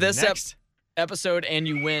sweep this next... episode and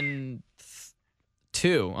you win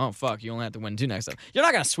 2. Oh, fuck. You only have to win 2 next time. You're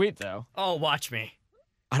not going to sweep, though. Oh, watch me.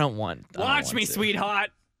 I don't want Watch me, to.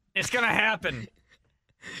 sweetheart. It's going to happen.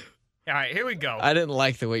 All right, here we go. I didn't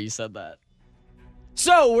like the way you said that.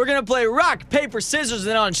 So, we're going to play rock, paper, scissors,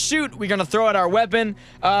 and on shoot, we're going to throw out our weapon.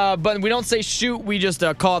 But we don't say shoot, we just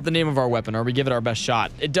call it the name of our weapon, or we give it our best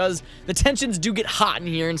shot. The tensions do get hot in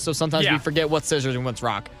here, and so sometimes we forget what's scissors and what's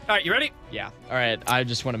rock. All right, you ready? Yeah. All right, I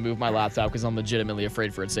just want to move my laptop because I'm legitimately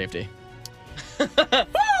afraid for its safety. Woo!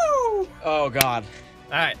 Oh, God.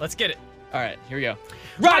 All right, let's get it. All right, here we go.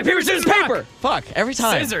 Rock, paper, scissors, paper! Fuck, every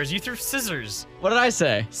time. Scissors. You threw scissors. What did I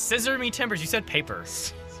say? Scissor me timbers. You said paper.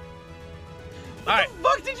 All right.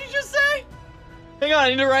 What the fuck did you just say? Hang on, I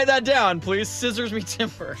need to write that down, please. Scissors me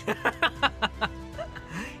timber.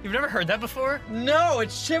 You've never heard that before? No,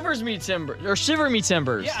 it shivers me timber or shiver me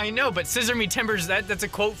timbers. Yeah, I know, but scissor me timbers. That's a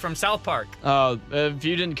quote from South Park. Oh, if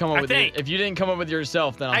you didn't come up with it, if you didn't come up with it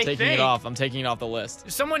yourself, then I'm taking it off. I'm taking it off the list.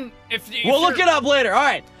 Someone, we'll look it up later. All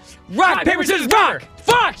right. Rock, paper, scissors, rock.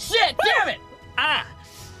 Fuck, shit, damn it.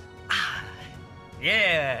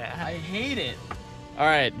 Yeah. I hate it. All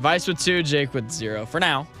right, Vice with 2, Jake with 0 for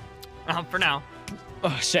now. For now.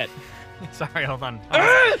 Oh shit. Sorry, hold on.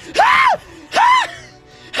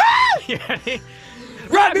 You ready?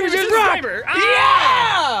 Rock, paper, scissors, rock. Paper.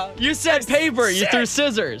 Yeah. You said paper. You threw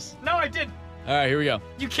scissors. No, I did. All right, here we go.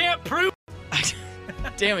 You can't prove.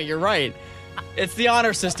 Damn it, you're right. It's the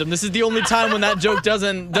honor system. This is the only time when that joke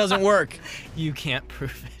doesn't work. You can't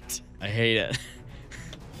prove it. I hate it.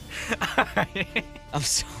 I'm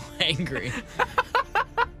so angry.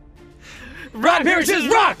 Rock, paper,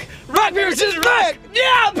 scissors, rock! Rock, paper, scissors, rock!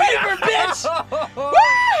 Yeah, paper, bitch!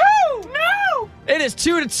 Woohoo! No! It is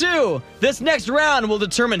 2-2. This next round will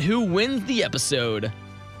determine who wins the episode.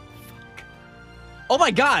 Oh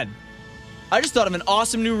my god. I just thought of an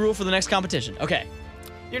awesome new rule for the next competition. Okay.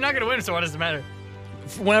 You're not gonna win, so what does it matter?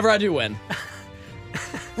 Whenever I do win.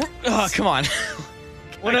 Oh, come on.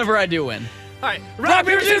 Whenever I do win. All right. Rock,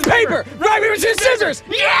 paper, scissors, paper! Rock, paper, scissors, scissors!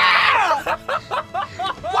 Yeah!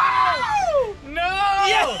 Wow! No!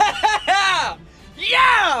 Yeah!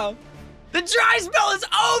 Yeah! The dry spell is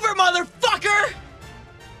over, motherfucker!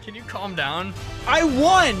 Can you calm down? I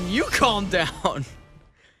won! You calm down.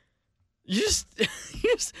 You just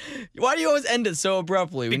why do you always end it so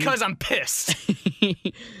abruptly? Because I'm pissed.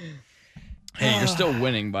 Hey, you're still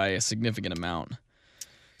winning by a significant amount.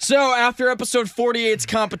 So, after episode 48's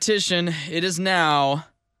competition, it is now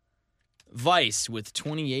Vice with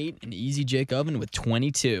 28 and Easy Jake Oven with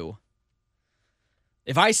 22.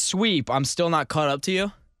 If I sweep, I'm still not caught up to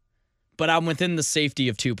you, but I'm within the safety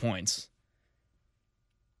of 2 points.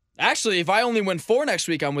 Actually, if I only win 4 next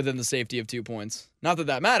week, I'm within the safety of 2 points. Not that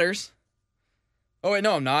that matters. Oh, wait,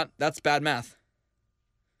 no, I'm not. That's bad math.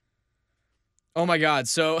 Oh, my God.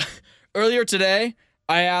 So, earlier today,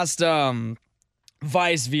 I asked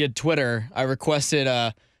Vice via Twitter. I requested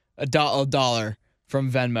a dollar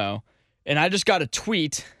from Venmo. And I just got a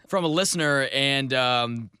tweet from a listener, and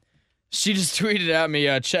she just tweeted at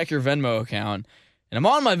me, check your Venmo account. And I'm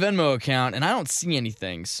on my Venmo account, and I don't see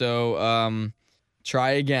anything. So,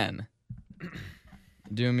 try again.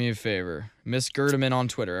 Do me a favor. Miss Gerdeman on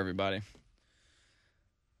Twitter, everybody.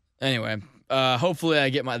 Anyway, hopefully I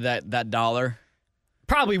get that dollar.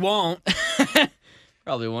 Probably won't.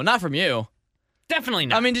 Probably won't. Not from you. Definitely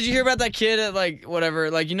not. I mean, did you hear about that kid at, like,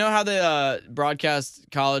 whatever? Like, you know how they broadcast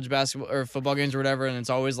college basketball or football games or whatever, and it's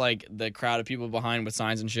always, like, the crowd of people behind with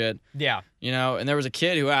signs and shit? Yeah. You know? And there was a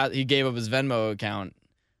kid who he gave up his Venmo account,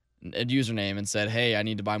 a username, and said, hey, I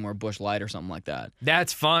need to buy more Busch Light or something like that.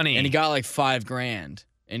 That's funny. And he got, like, $5,000,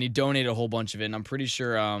 and he donated a whole bunch of it, and I'm pretty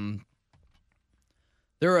sure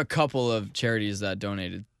there were a couple of charities that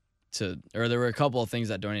donated there were a couple of things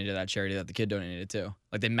that donated to that charity that the kid donated to.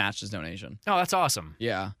 Like, they matched his donation. Oh, that's awesome.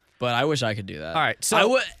 Yeah, but I wish I could do that. All right,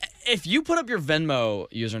 so if you put up your Venmo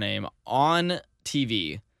username on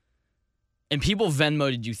TV and people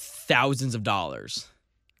Venmo'd you thousands of dollars,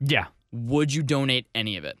 yeah, would you donate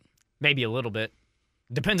any of it? Maybe a little bit.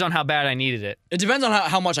 Depends on how bad I needed it. It depends on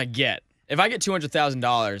how much I get. If I get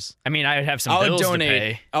 $200,000, I mean, I would have some bills to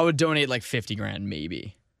pay. I would donate like $50,000,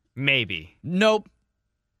 maybe. Maybe. Nope.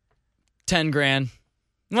 $10,000.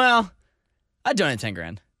 Well, I'd donate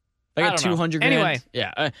 $10,000. I got $200,000. Anyway.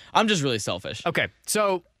 Yeah, I'm just really selfish. Okay,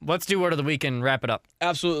 so let's do Word of the Week and wrap it up.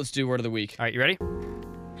 Absolutely, let's do Word of the Week. All right, you ready?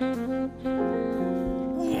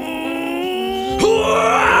 Word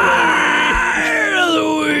of the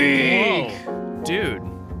week. Whoa, dude,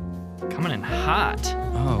 coming in hot.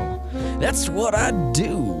 Oh, that's what I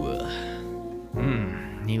do.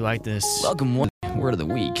 You like this Welcome, word of the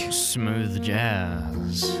week. smooth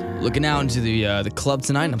jazz? Looking out into the club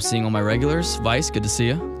tonight, and I'm seeing all my regulars. Vice, good to see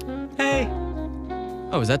you. Hey.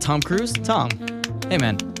 Oh, is that Tom Cruise? Tom, hey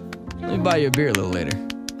man, let me buy you a beer a little later.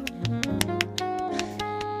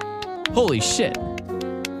 Holy shit.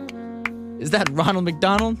 Is that Ronald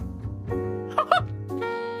McDonald?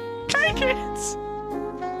 Take it.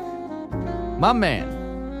 My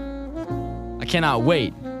man. I cannot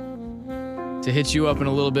wait to hit you up in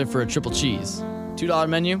a little bit for a triple cheese. $2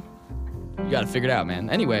 menu? You got it figured out, man.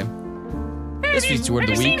 Anyway, this week's word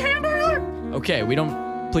of the week. Okay, we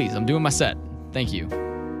don't. Please, I'm doing my set. Thank you.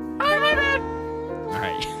 All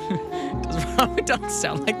right. Does Ronald McDonald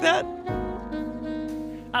sound like that?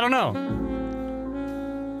 I don't know.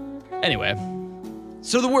 Anyway,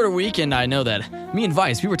 so the word of the week, and I know that me and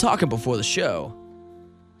Vice, we were talking before the show.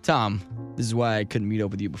 Tom, this is why I couldn't meet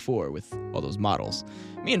up with you before with all those models.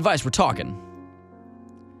 Me and Vice were talking.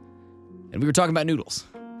 And we were talking about noodles.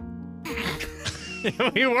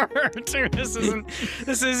 We were too. This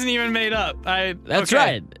isn't even made up. That's okay.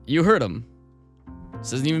 right. You heard him.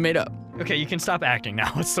 This isn't even made up. Okay, you can stop acting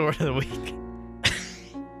now. What's the word of the week?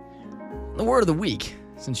 The word of the week,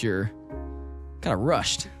 since you're kind of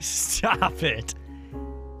rushed, Stop it.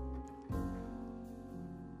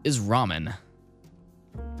 is ramen.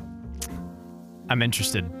 I'm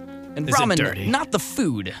interested. And Is it ramen, dirty? not the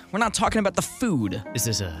food. We're not talking about the food Is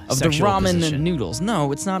this a of the sexual ramen position? and noodles.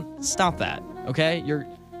 No, it's not. Stop that. Okay, you're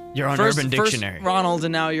You're on first, Urban first Dictionary. Ronald,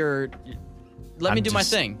 and now you're. Let me I'm do my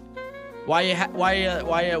just- thing. Why you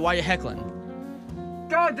heckling?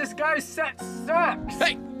 God, this guy's set sucks.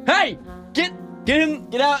 Hey, get him,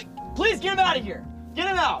 get out. Please get him out of here. Get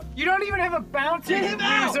him out. You don't even have a bounty, Get him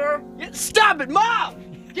out. loser. Stop it, Mom!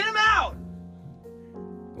 Get him out.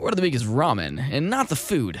 Word of the week is ramen, and not the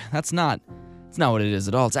food. It's not what it is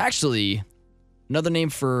at all. It's actually another name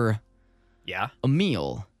for Yeah. a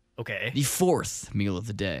meal. Okay. The fourth meal of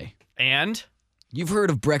the day. And You've heard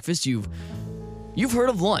of breakfast. You've heard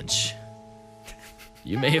of lunch.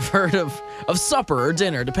 You may have heard of supper or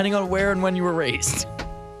dinner, depending on where and when you were raised.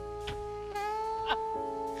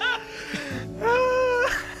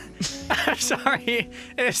 I'm sorry.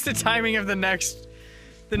 It's the timing of the next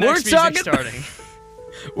We're music talking- starting.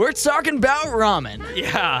 We're talking about ramen.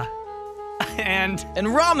 Yeah. And And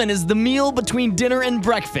ramen is the meal between dinner and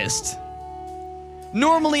breakfast.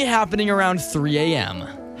 Normally happening around 3 a.m.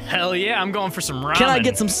 hell yeah, I'm going for some ramen. Can I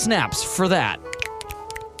get some snaps for that?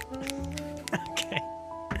 Okay.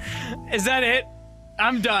 Is that it?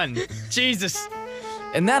 I'm done. Jesus.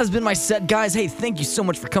 And that has been my set, guys. Hey, thank you so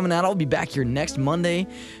much for coming out. I'll be back here next Monday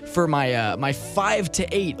for my my 5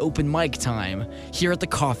 to 8 open mic time here at the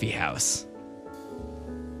Coffee House.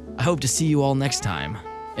 I hope to see you all next time.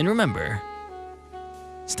 And remember,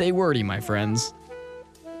 stay wordy, my friends.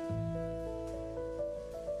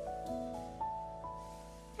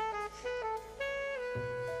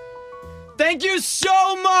 Thank you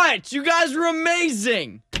so much. You guys were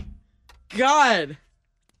amazing. God.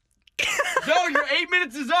 No, your 8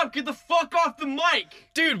 minutes is up. Get the fuck off the mic.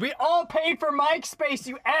 Dude, we all paid for mic space,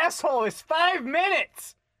 you asshole. It's 5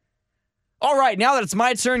 minutes. All right, now that it's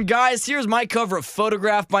my turn, guys, here's my cover of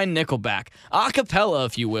Photograph by Nickelback. A cappella,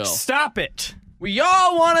 if you will. Stop it. We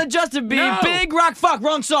all want to just to be No. big rock. Fuck,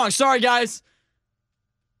 wrong song. Sorry, guys.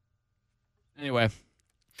 Anyway,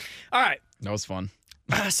 All right. that was fun.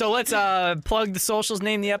 So let's plug the socials,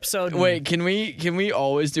 name the episode. and- Wait, can we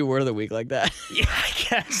always do word of the week like that? Yeah, I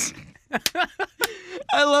guess.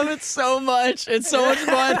 I love it so much. It's so much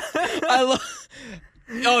fun. I love.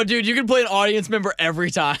 Oh, dude, you can play an audience member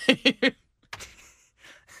every time.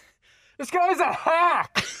 This guy's a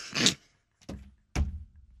hack.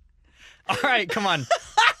 All right, come on.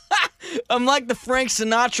 I'm like the Frank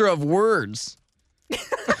Sinatra of words.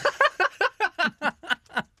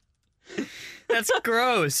 That's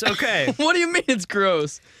gross. Okay. What do you mean it's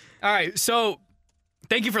gross? All right. So,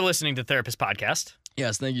 thank you for listening to Therapist Podcast.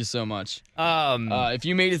 Yes, thank you so much. Mm. If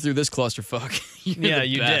you made it through this clusterfuck, you're Yeah, the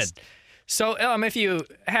you best. did. So, if you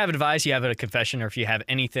have advice, you have a confession, or if you have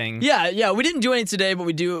anything, Yeah. We didn't do any today, but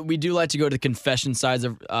we do like to go to the confession side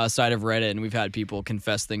of Reddit, and we've had people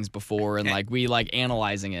confess things before, and we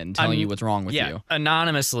analyzing it and telling you what's wrong with you.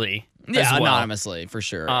 anonymously. Yeah, as well. anonymously for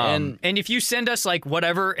sure. And if you send us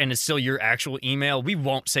whatever, and it's still your actual email, we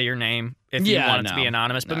won't say your name. if you want it to be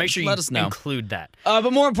anonymous, but make sure you let us know. include that.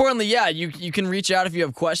 But more importantly, yeah, you can reach out if you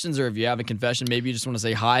have questions or if you have a confession. Maybe you just want to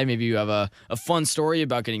say hi. Maybe you have a fun story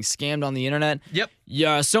about getting scammed on the internet. Yep.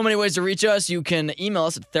 Yeah, so many ways to reach us. You can email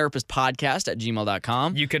us at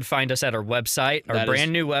therapistpodcast@gmail.com. You can find us at our website, our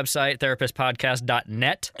brand new website,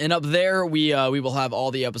 therapistpodcast.net. And up there, we will have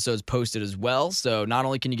all the episodes posted as well. So not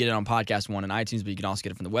only can you get it on Podcast One and iTunes, but you can also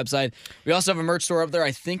get it from the website. We also have a merch store up there.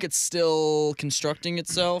 I think it's still constructing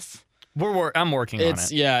itself. I'm working on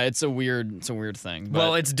it. Yeah, it's a weird thing. But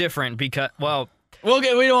Well, it's different because, we don't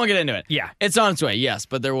want to get into it. Yeah. It's on its way, yes,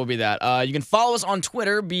 but there will be that. You can follow us on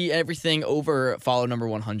Twitter, be everything over follow number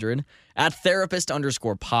 100 at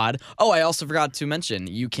therapist_pod. Oh, I also forgot to mention,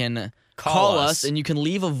 you can call us and you can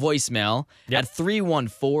leave a voicemail at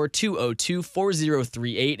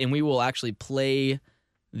 314-202-4038, and we will actually play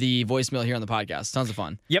the voicemail here on the podcast. Tons of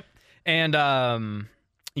fun. Yep. And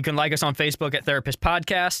you can like us on Facebook at Therapist Podcast.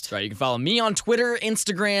 That's right. You can follow me on Twitter,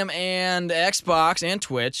 Instagram, and Xbox, and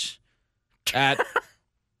Twitch at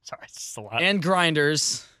Sorry, it's just a lot. and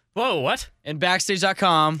Grinders. Whoa, what? And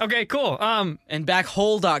Backstage.com. Okay, cool. And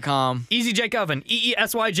Backhole.com. Easy Jake Oven.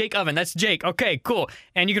 EESY Jake Oven. That's Jake. Okay, cool.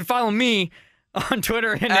 And you can follow me on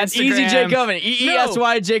Twitter and At Instagram. Easy Jake Oven.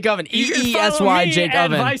 EESY Jake Oven. You can EESY follow me Jake at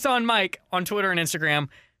Oven. Advice on Mike on Twitter and Instagram.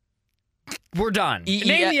 We're done.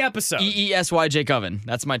 Name the episode. EESY Jake Oven.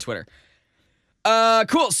 That's my Twitter.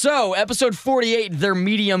 Cool. So, episode 48, they're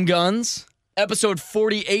medium guns. Episode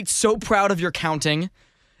 48, so proud of your counting.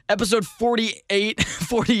 Episode 48,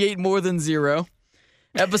 48 more than zero.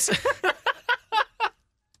 Episode.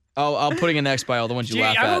 I'm putting an X by all the ones you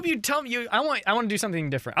laugh at. I hope you tell me. I want to do something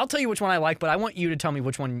different. I'll tell you which one I like, but I want you to tell me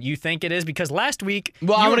which one you think it is because last week.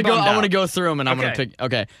 Well, I want to to go through them and I'm gonna pick.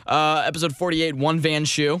 Okay. Episode 48, one van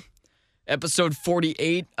shoe. Episode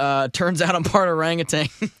 48, turns out I'm part orangutan.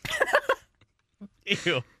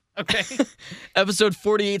 Ew. Okay. Episode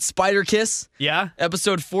 48, spider kiss. Yeah.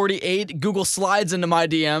 Episode 48, Google slides into my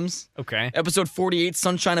DMs. Okay. Episode 48,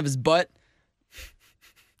 sunshine of his butt.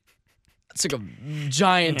 That's like a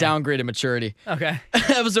giant downgrade of maturity. Okay.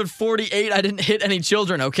 Episode 48, I didn't hit any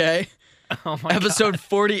children, okay? Oh my Episode God.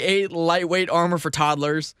 48, lightweight armor for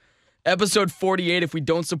toddlers. Episode 48, if we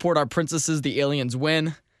don't support our princesses, the aliens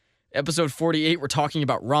win. Episode 48, we're talking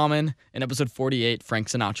about ramen. And episode 48, Frank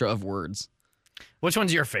Sinatra of words. Which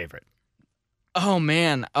one's your favorite? Oh,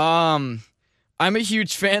 man. I'm a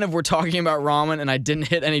huge fan of we're talking about ramen and I didn't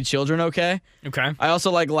hit any children, okay? Okay. I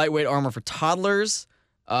also like lightweight armor for toddlers.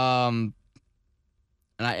 And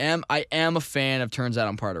I am a fan of turns out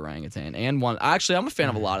I'm part orangutan. And one, actually, I'm a fan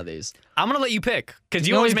of a lot of these. I'm going to let you pick because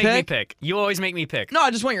you You always want make me me to pick. You always make me pick. No,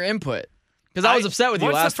 I just want your input. Because I was upset with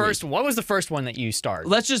you last week. What was the first one that you started?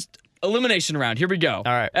 Let's just elimination round. Here we go. All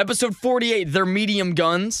right. Episode 48, they're medium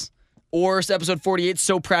guns. Or episode 48,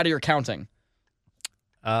 so proud of your counting.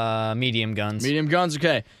 Medium guns. Medium guns,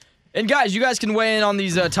 okay. And guys, you guys can weigh in on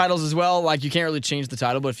these titles as well. Like, you can't really change the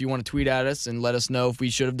title, but if you want to tweet at us and let us know if we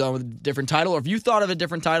should have done with a different title, or if you thought of a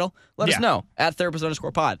different title, let us know. At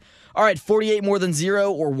therapist_pod. All right, 48 more than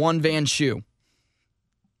zero or one van shoe.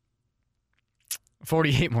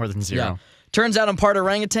 48 more than zero. Yeah. Turns out I'm part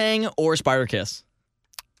orangutan or spider kiss.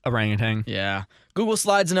 Orangutan. Yeah. Google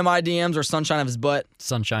slides into my DMs or sunshine of his butt.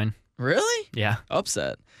 Sunshine. Really? Yeah.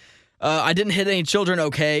 Upset. I didn't hit any children,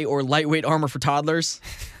 okay, or lightweight armor for toddlers.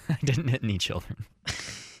 I didn't hit any children.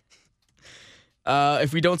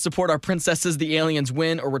 If we don't support our princesses, the aliens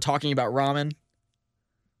win, or we're talking about ramen.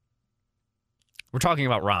 We're talking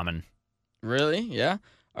about ramen. Really? Yeah.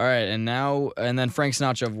 All right, and then Frank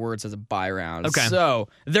Sinatra of words has a buy round. Okay. So,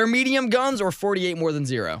 they're medium guns or 48 more than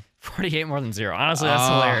zero? 48 more than zero. Honestly, that's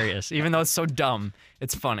hilarious. Even though it's so dumb,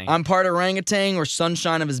 it's funny. I'm part orangutan or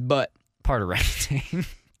sunshine of his butt. Part orangutan.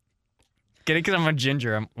 Get it because I'm a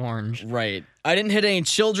ginger. I'm orange. Right. I didn't hit any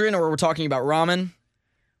children, or we're talking about ramen.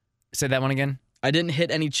 Say that one again. I didn't hit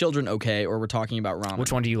any children, okay, or we're talking about ramen.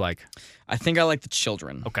 Which one do you like? I think I like the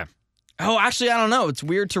children. Okay. Oh, actually, I don't know. It's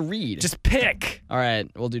weird to read. Just pick. All right,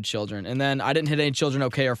 we'll do children. And then I didn't hit any children,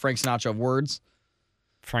 okay, or Frank Sinatra of words.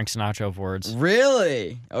 Frank Sinatra of words.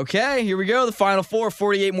 Really? Okay, here we go. The final four,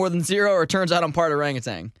 48 more than zero, or turns out I'm part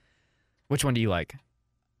orangutan. Which one do you like?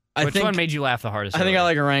 Which one made you laugh the hardest? I think I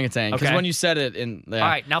like orangutan, because Okay. when you said it in... Yeah. All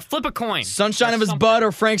right, now flip a coin. Sunshine of his butt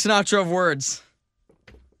or Frank Sinatra of words?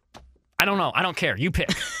 I don't know. I don't care. You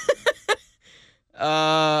pick.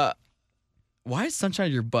 Why is sunshine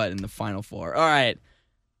of your butt in the final four? All right.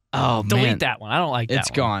 Oh, Delete man. that one. I don't like that one.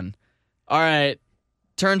 It's gone. All right.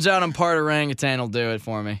 Turns out I'm part orangutan will do it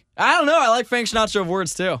for me. I don't know. I like Frank Sinatra of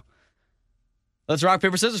words, too. Let's rock,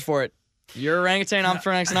 paper, scissors for it. You're orangutan, I'm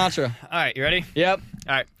Frank Sinatra. All right, you ready? Yep.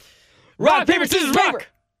 All right. Rock, paper, scissors, paper!